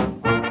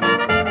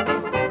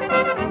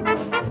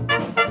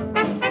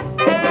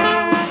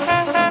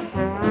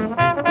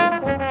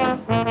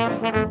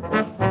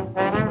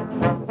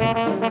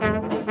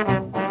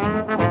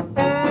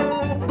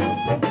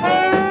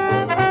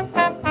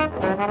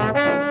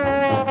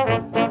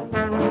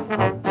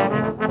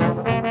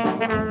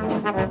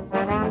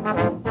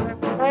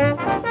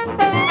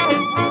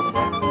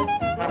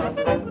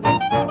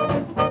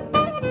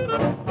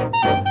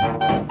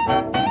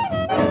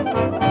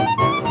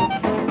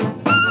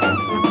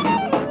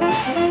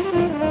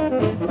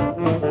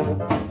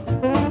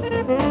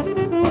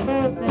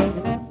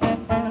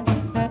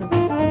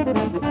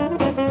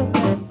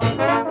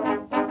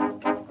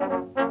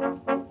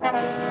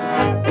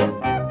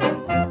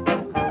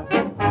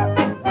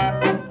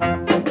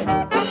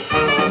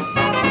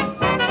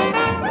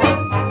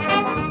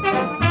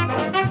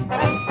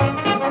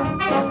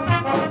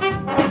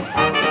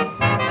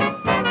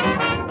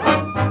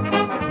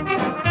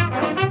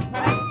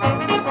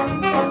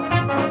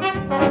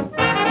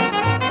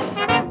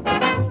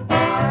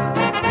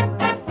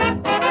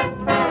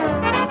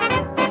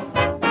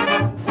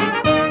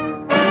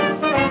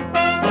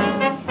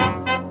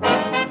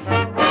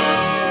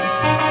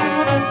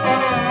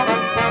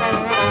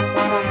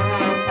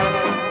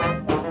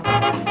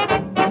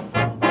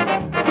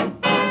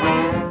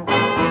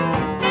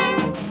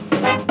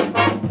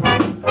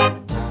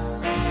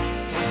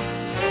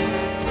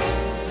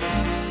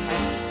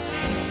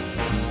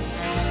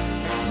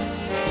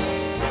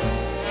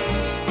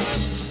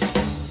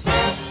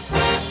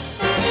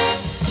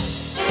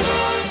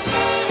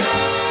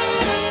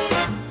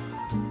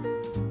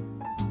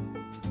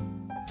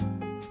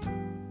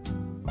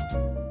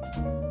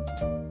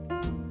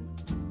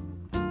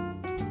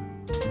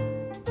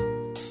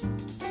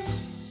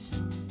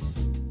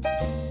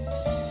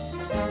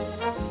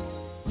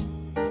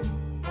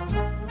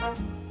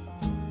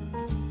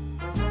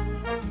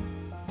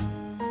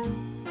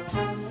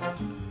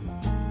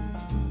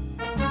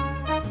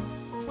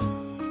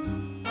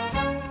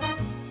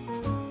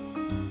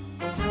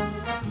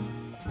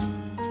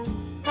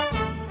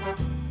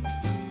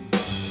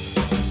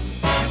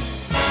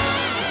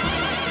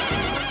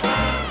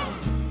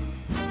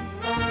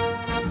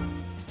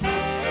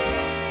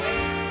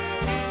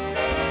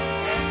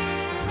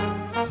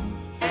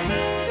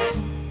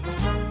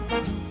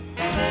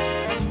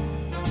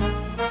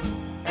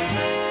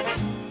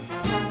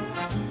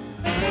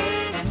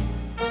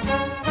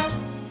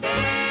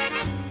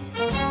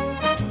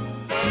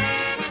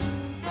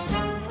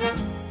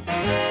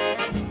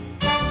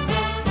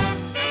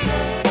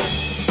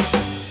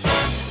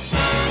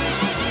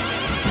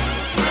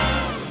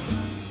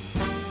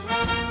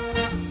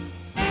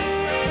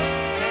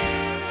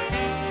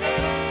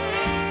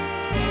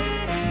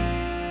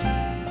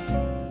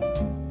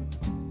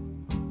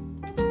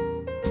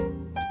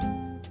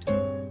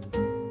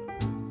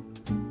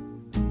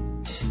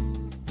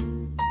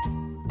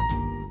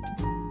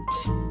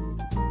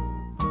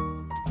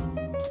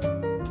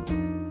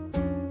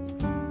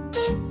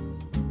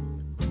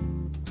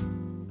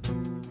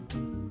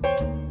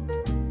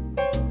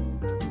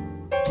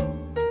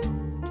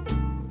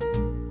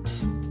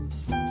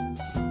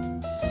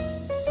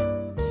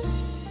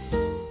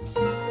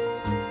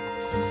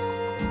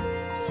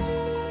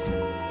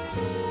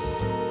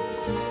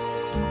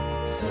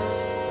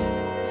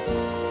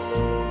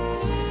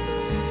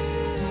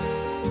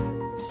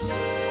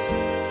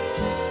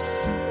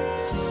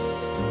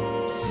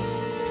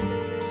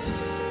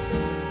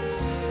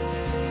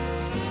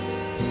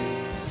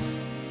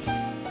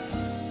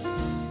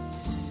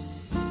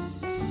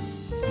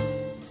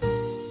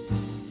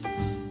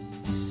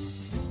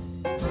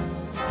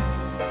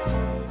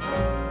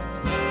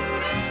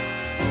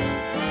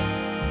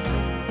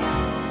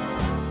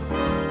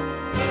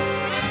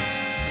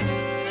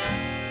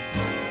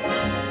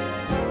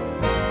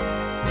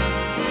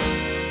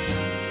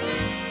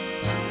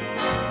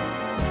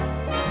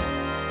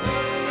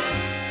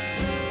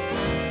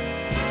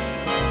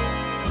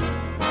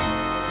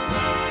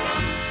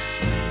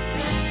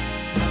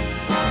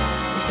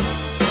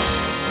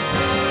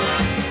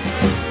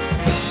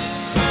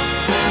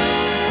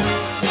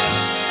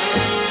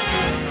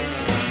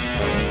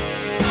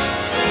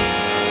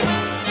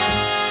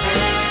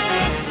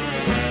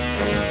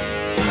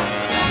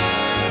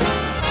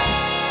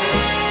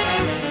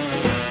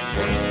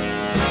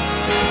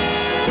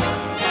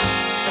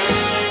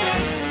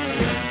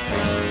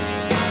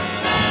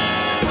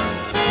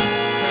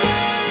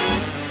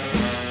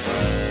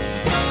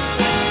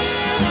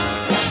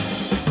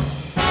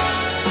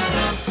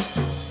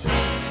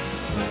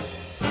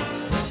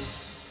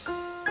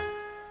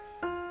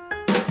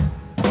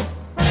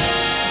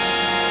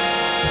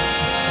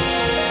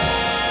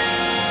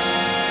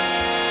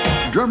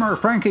 drummer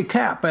Frankie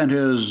Capp and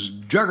his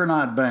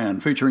Juggernaut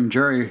Band featuring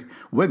Jerry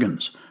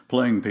Wiggins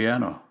playing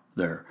piano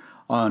there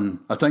on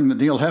a thing that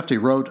Neil Hefti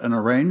wrote and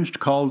arranged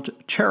called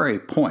Cherry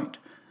Point.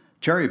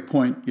 Cherry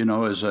Point, you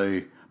know, is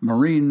a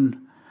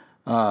Marine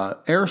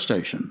air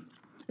station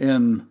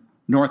in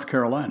North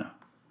Carolina.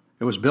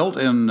 It was built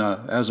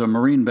as a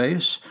Marine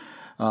base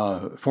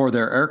for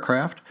their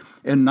aircraft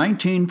in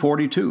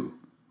 1942,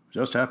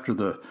 just after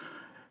the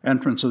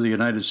entrance of the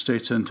United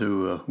States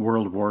into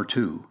World War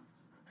II.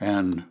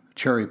 And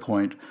Cherry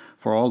Point,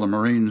 for all the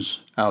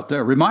Marines out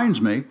there,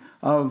 reminds me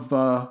of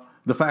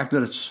the fact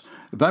that it's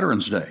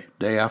Veterans Day,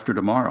 day after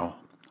tomorrow.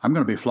 I'm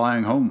going to be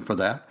flying home for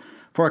that,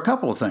 for a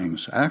couple of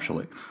things,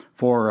 actually.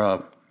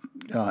 For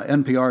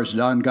NPR's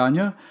Don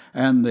Gagnon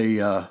and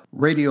the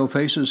Radio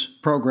Faces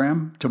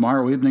program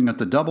tomorrow evening at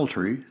the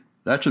Doubletree.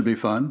 That should be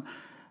fun.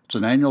 It's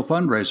an annual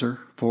fundraiser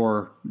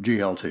for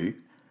GLT,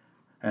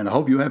 and I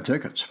hope you have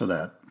tickets for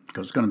that,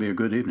 because it's going to be a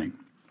good evening.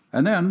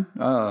 And then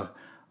a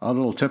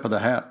little tip of the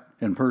hat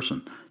in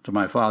person to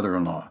my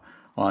father-in-law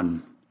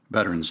on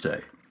Veterans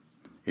Day.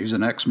 He's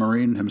an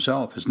ex-Marine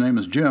himself. His name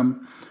is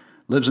Jim,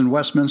 lives in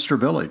Westminster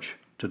Village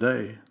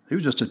today. He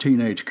was just a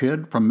teenage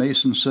kid from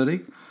Mason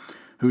City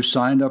who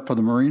signed up for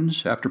the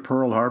Marines after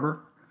Pearl Harbor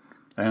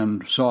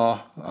and saw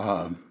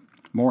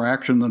more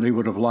action than he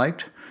would have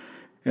liked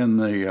in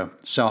the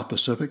South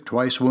Pacific,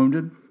 twice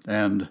wounded,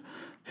 and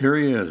here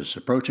he is,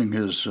 approaching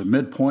his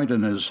midpoint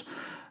in his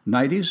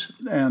 90s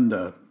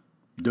and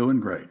doing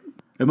great.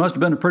 It must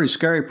have been a pretty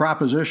scary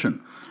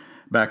proposition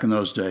back in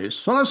those days.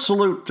 So let's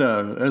salute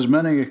as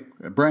many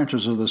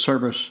branches of the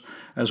service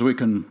as we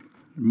can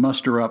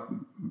muster up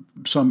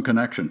some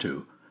connection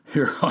to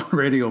here on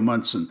Radio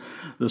Munson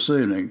this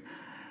evening.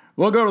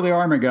 We'll go to the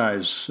Army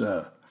guys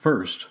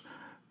first,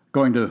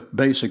 going to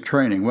basic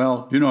training.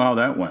 Well, you know how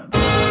that went.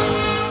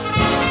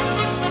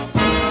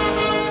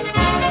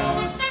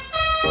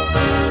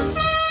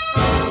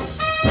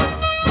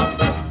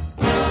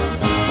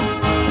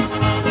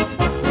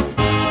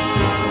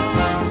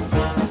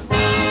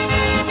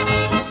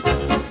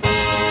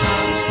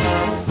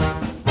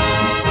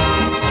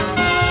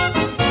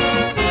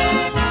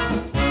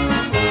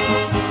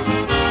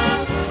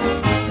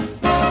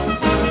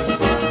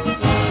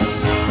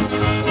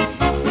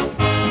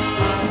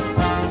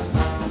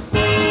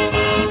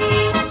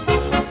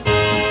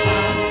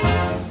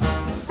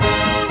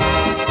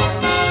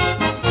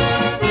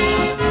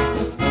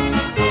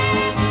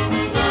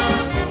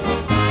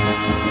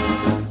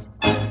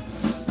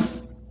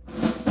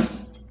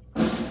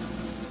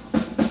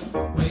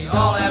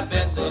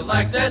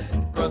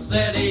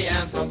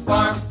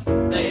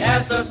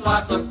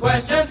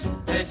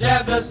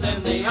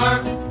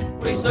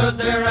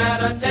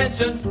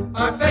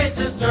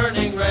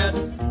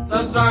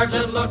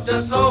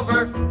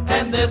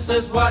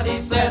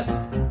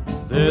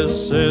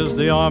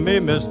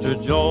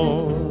 Mr.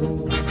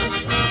 Jones,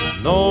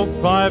 no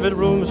private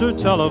rooms or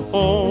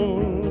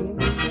telephone.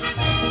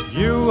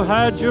 You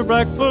had your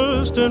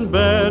breakfast in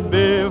bed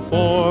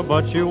before,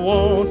 but you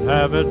won't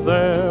have it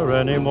there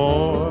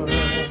anymore.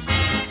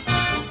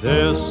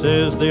 This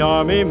is the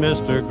Army,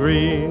 Mr.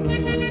 Green.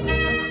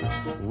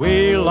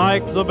 We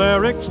like the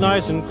barracks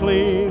nice and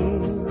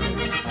clean.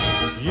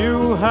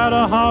 You had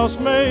a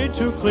housemaid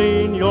to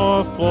clean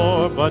your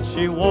floor, but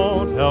she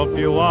won't help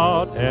you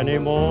out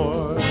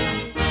anymore.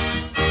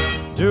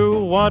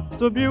 Do what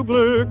the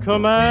bugler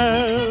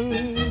commands.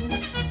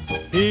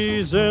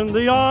 He's in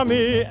the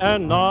Army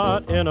and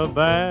not in a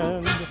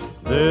band.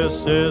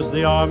 This is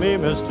the Army,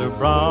 Mr.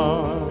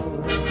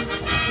 Brown.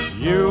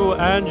 You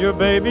and your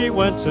baby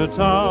went to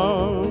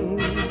town.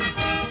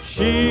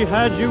 She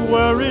had you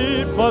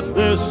worried, but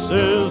this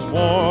is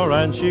war,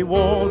 and she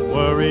won't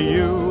worry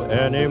you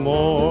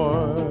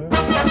anymore.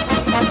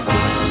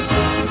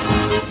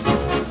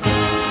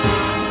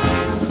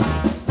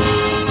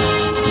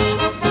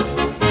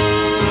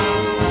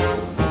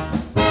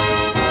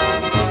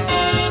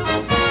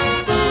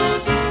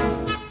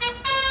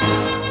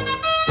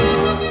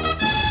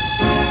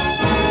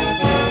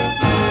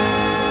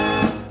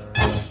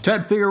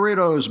 Ted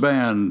Figueredo's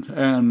band,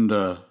 and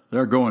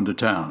they're going to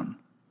town,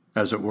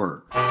 as it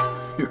were,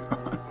 here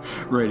on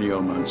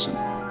Radio Munson.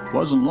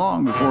 Wasn't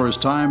long before his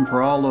time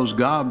for all those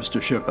gobs to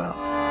ship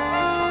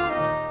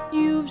out.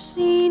 You've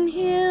seen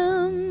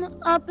him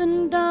up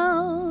and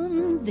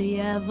down the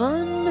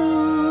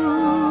avenue,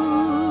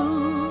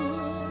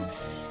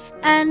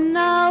 and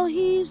now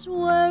he's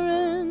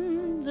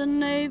wearing the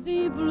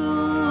navy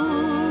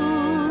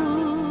blue.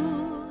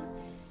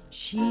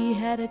 She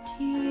had a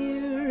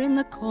tear in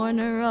the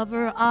corner of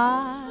her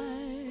eye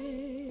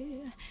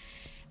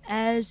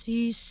as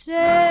he said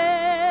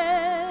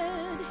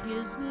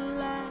his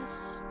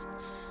last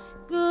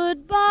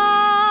goodbye.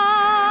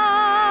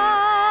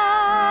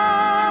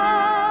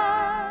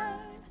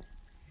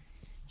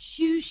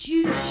 Shoo,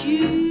 shoo,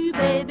 shoo,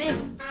 baby.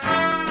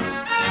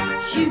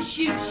 Shoo,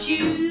 shoo,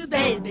 shoo,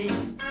 baby.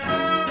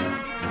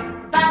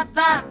 Bye,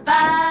 bye,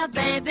 bye,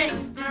 baby.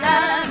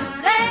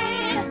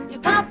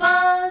 Your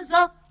papa's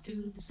off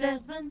to the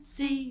 7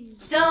 seas.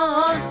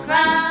 Don't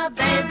cry,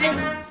 baby.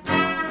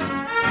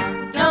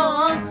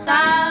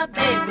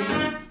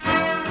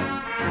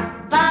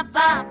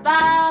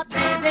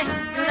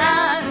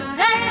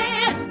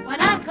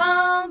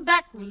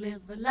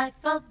 live a life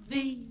of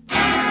thee.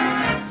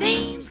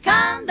 Seems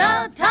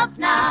kinda tough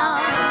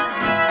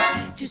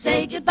now to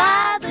say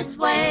goodbye this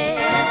way,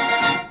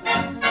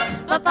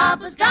 but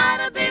Papa's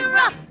gotta be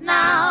rough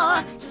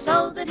now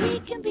so that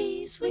he can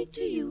be sweet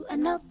to you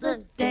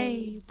another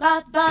day.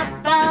 Bye, bye,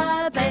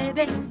 bye,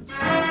 baby.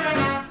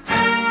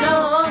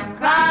 Don't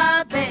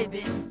cry,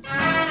 baby.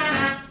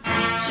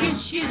 Shoo,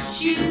 shoo,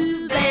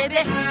 shoo, baby.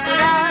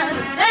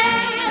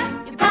 Da-da-da-day.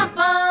 Your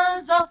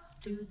Papa's off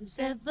to the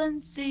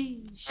 7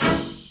 seas.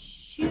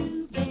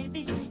 Shoo,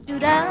 baby.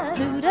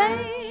 Do-da-do-day.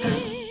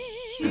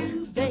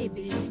 Shoo,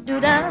 baby.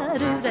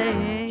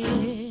 Do-da-do-day.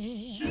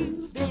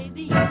 Shoo,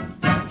 baby.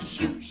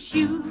 Shoo,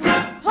 shoo.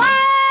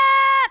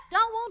 Quiet! I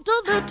want a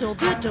little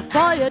bit of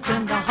quiet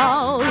in the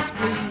house,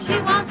 please. She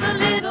wants a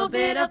little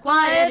bit of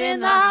quiet in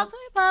the house.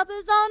 Her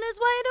Papa's on his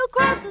way to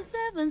cross the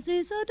 7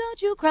 seas, so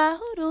don't you cry,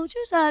 oh, don't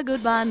you sigh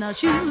goodbye now.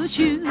 Shoo,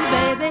 shoo,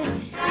 baby.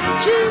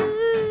 Shoo,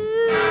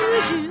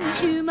 shoo,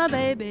 shoo, my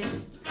baby.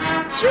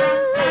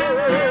 Shoo,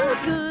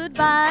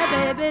 goodbye,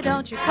 baby,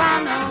 don't you cry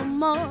no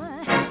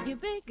more. Your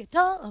big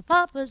guitar,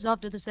 Papa's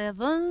off to the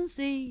 7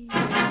 seas.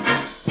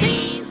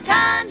 Seems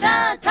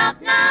kinda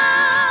tough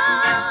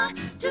now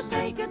to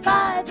say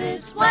goodbye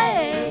this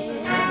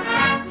way,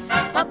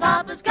 but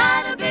Papa's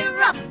gotta be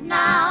rough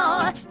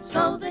now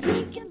so that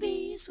he can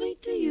be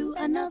sweet to you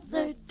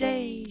another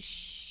day.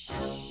 Shh,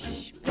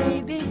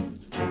 baby.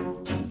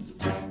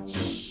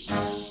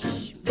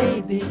 Shh,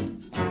 baby.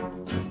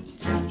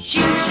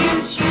 Shoo,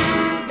 shoo,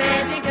 shoo,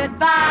 baby,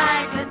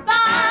 goodbye,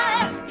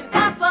 goodbye. Your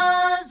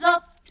Papa's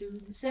off to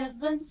the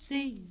 7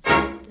 seas,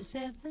 the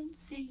 7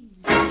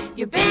 seas.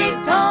 Your big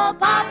tall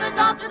Papa's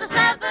off to the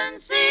 7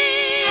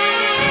 seas.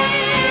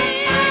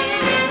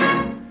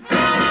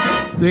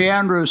 The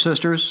Andrews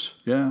Sisters,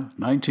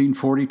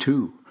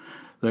 1942.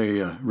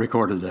 They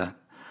recorded that.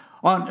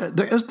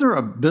 Is there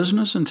a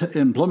business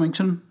in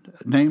Bloomington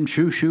named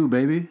Shoo Shoo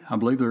Baby? I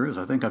believe there is.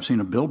 I think I've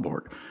seen a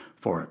billboard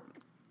for it.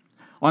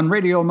 On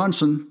Radio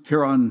Munson,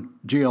 here on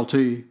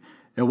GLT,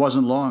 it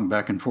wasn't long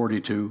back in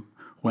 42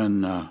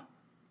 when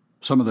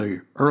some of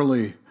the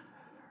early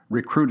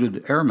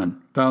recruited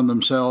airmen found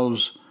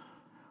themselves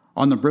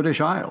on the British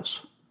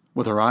Isles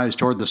with their eyes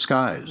toward the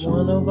skies.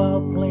 One of our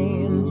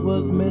planes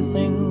was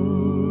missing,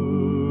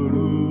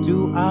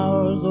 2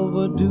 hours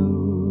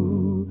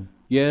overdue.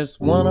 Yes,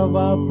 one of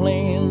our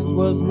planes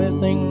was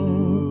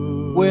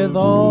missing with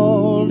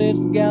all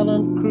its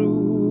gallant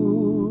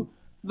crew.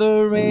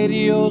 The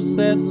radio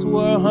sets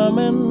were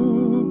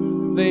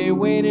humming, they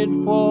waited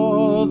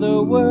for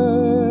the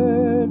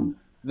word.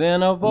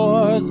 Then a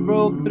voice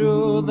broke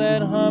through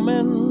that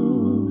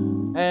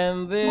humming,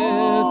 and this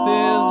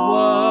is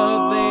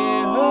what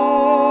they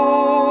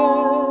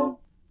heard.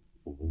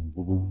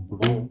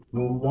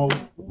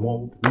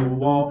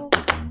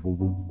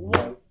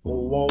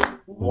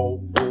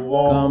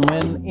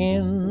 Coming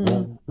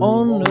in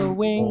on the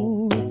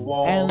wing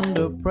and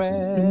a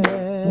prayer.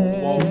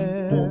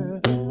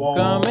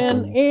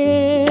 Coming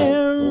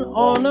in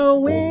on a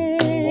wing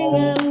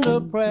and a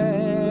prayer.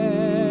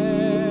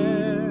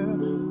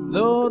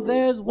 Though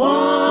there's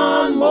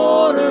one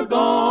motor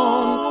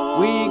gone,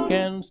 we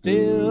can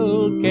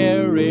still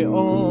carry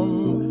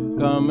on.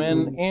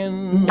 Coming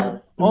in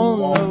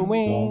on a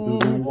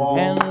wing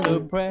and a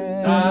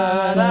prayer.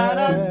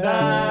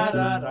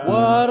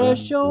 What a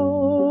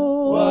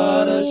show!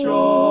 What a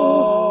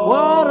show!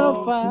 What a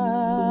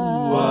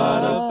fight!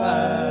 What a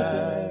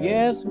fight!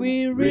 Yes,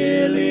 we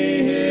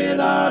really hit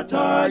our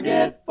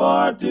target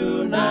for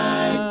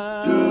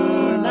tonight.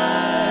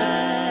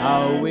 Tonight.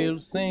 How we'll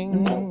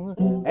sing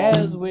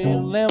as we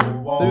limp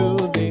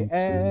through the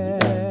air.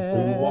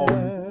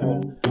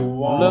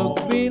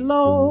 Look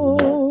below,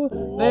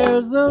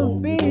 there's a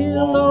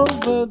field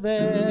over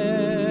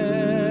there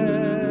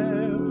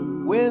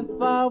with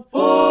our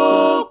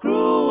full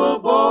crew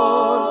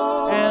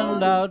aboard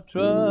and our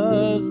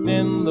trust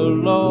in the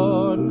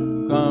Lord.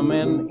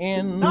 Coming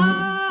in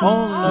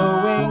on the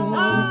wing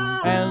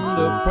and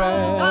a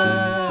prayer.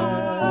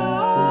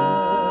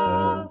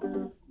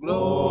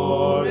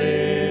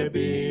 Glory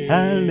be.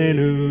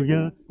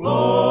 Hallelujah.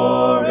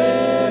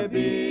 Glory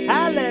be.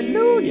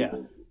 Hallelujah.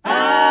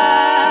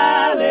 Hallelujah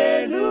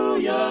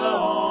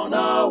on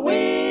a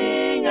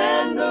wing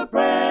and a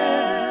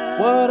prayer.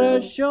 What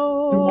a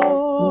show,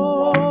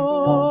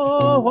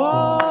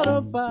 what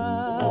a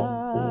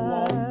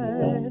fight.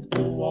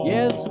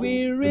 Yes,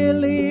 we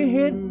really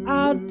hit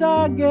our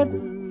target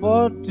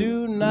for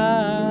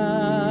tonight.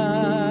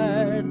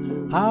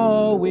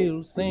 How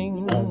we'll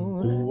sing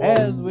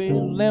as we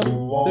limp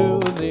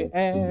through the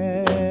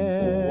air.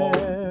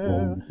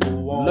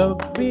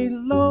 Look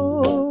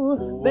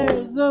below,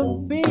 there's a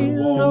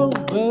field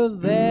over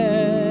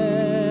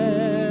there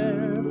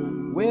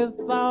with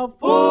our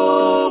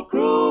full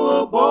crew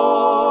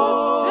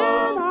aboard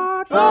and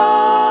our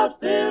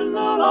trust in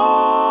the Lord.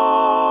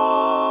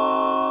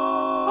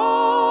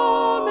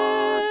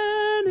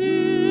 Coming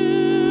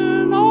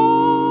in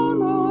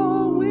on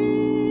a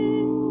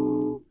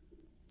wing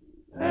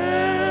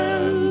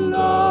and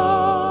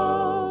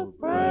a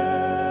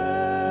prayer.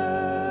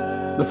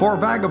 The Four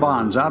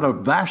Vagabonds out of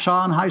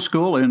Vashon High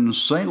School in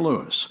St.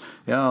 Louis.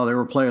 Yeah, they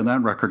were playing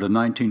that record in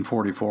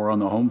 1944 on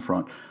the home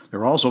front. They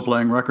were also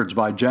playing records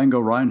by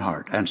Django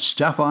Reinhardt and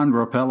Stefan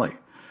Grappelli.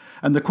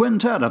 And the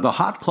quintet of the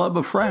Hot Club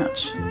of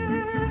France.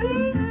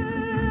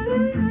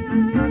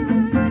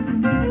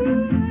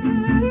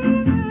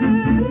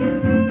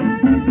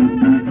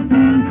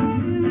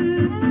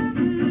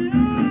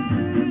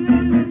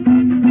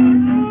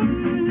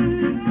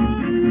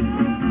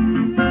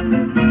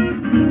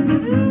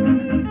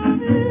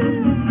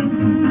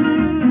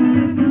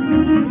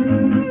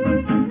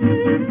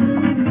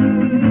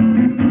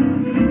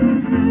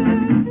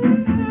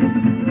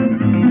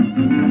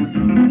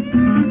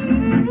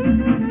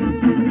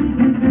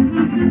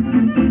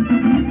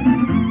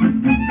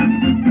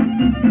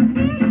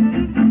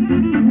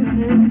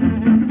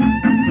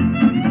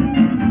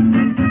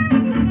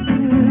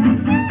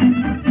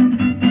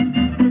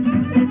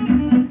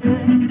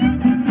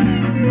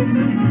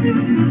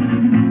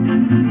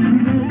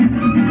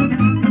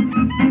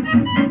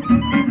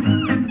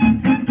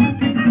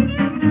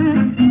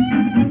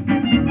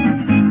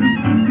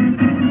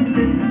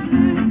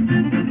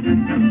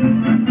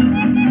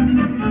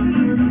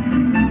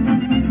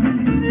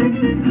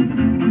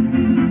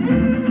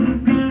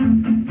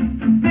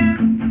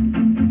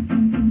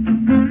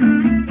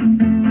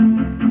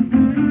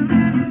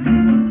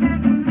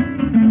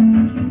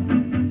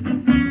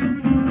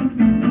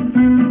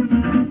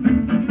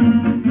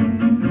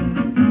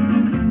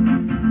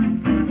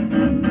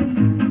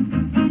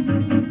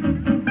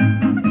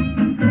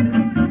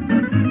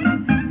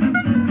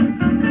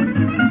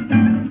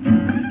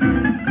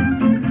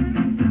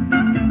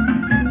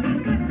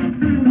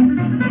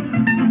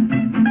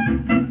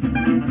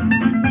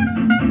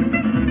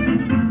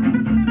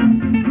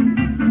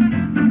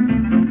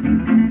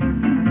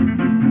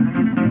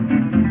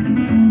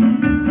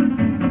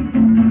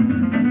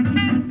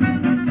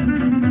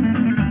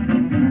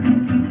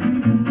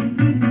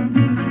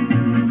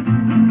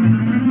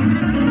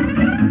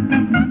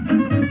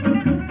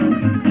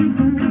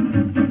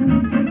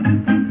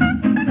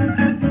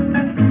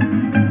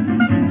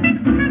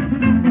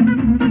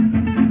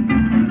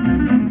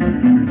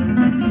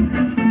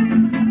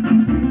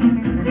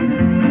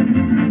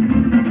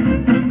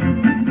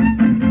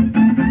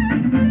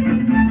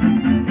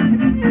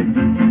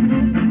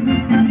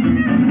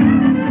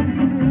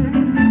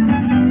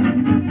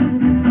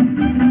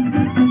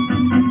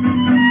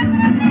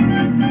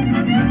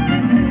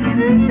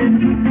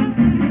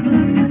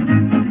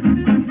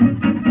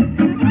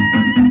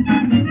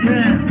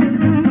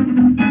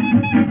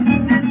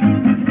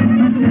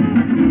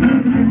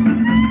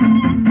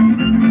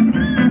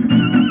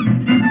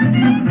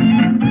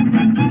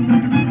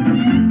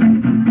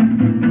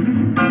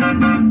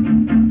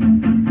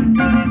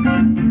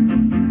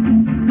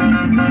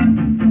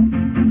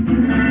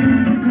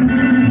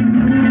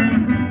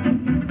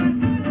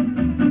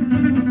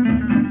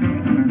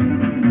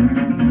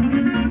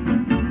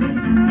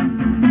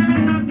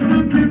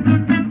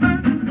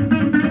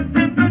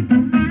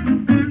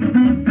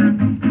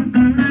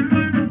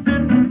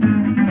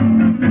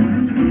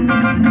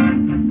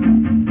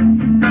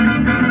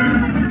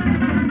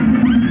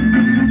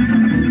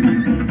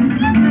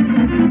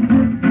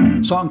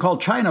 Song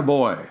called China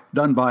Boy,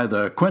 done by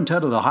the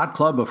Quintet of the Hot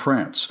Club of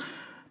France,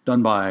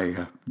 done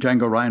by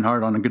Django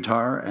Reinhardt on the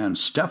guitar and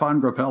Stefan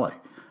Grappelli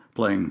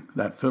playing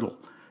that fiddle.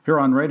 Here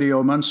on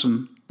Radio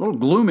Munson, a little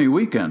gloomy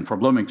weekend for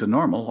Bloomington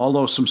Normal,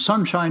 although some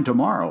sunshine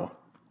tomorrow,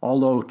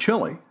 although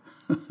chilly,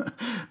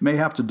 may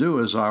have to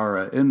do as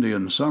our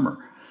Indian Summer.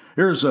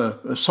 Here's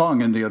a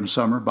song, Indian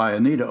Summer, by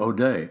Anita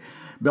O'Day.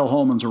 Bill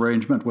Holman's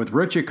arrangement with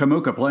Richie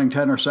Kamuka playing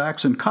tenor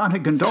sax and Connie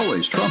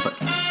Gondoli's trumpet.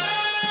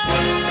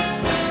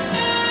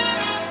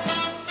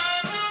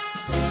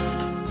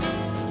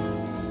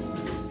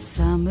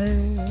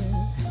 Summer,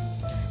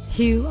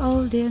 you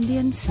old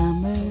Indian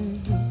summer,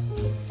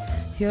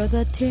 you're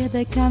the tear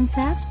that comes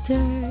after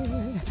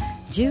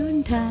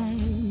June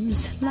time's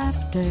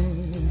laughter.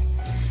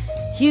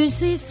 You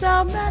see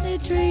so many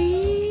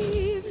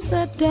dreams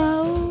that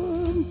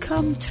don't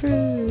come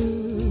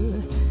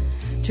true,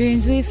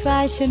 dreams we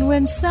fashioned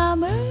when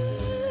summertime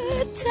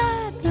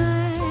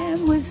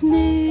was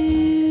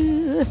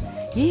new.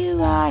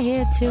 You are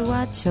here to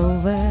watch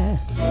over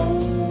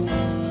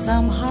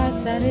some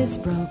heart that is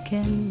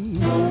broken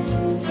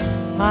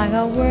by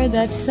a word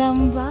that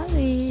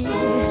somebody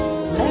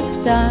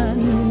left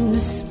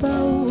unspoken.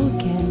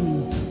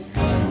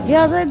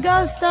 You're the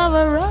ghost of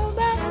a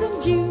romance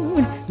in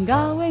June,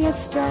 going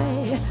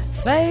astray,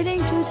 fading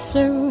too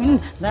soon.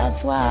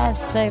 That's why I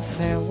say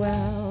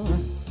farewell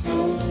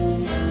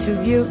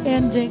to you,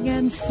 ending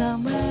in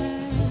summer.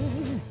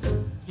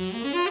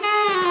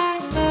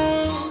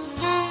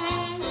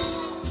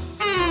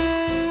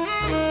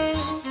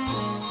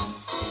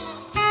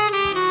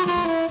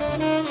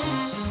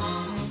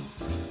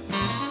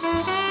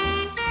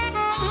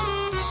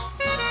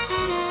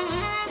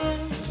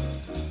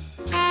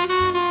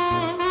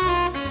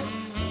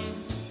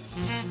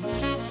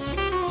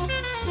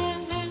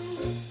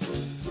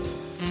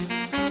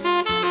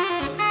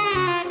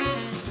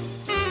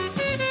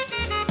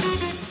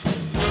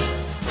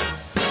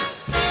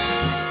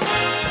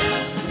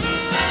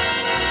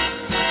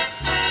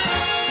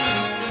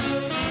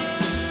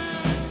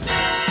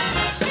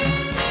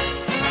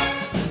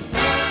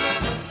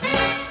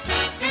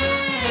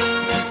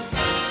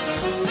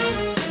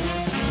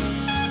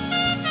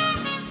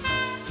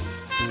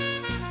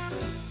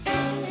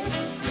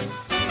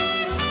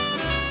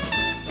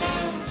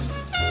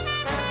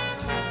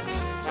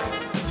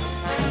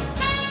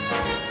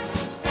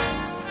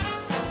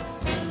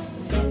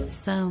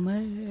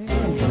 summer,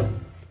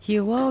 you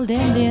old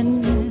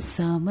Indian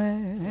summer,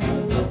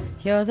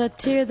 you're the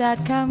tear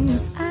that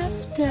comes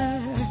after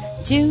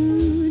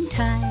June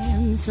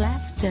time's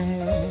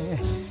laughter.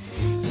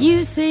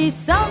 You see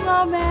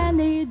so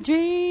many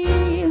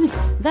dreams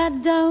that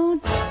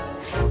don't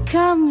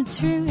come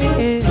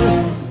true,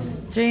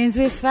 dreams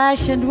we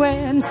fashioned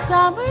when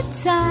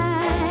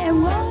summertime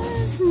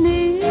was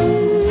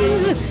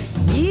new.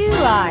 You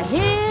are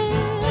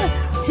here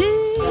to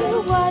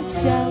watch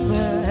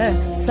over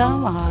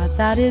some heart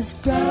that is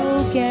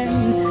broken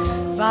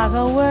by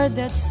the word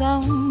that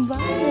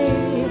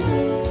somebody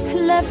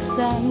left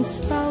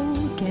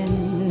unspoken.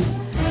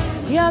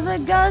 You're the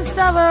ghost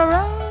of a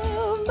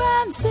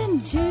romance in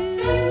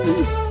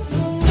June,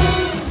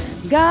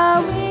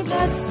 going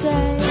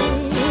astray,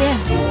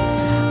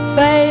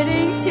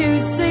 fading too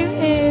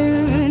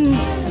soon.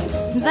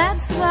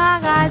 That's why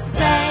I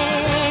say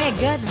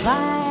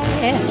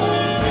goodbye.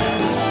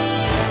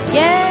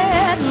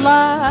 Get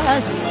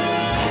lost,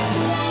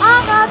 I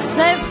must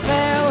say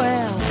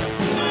farewell.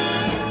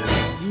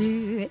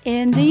 You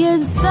Indian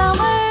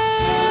summer,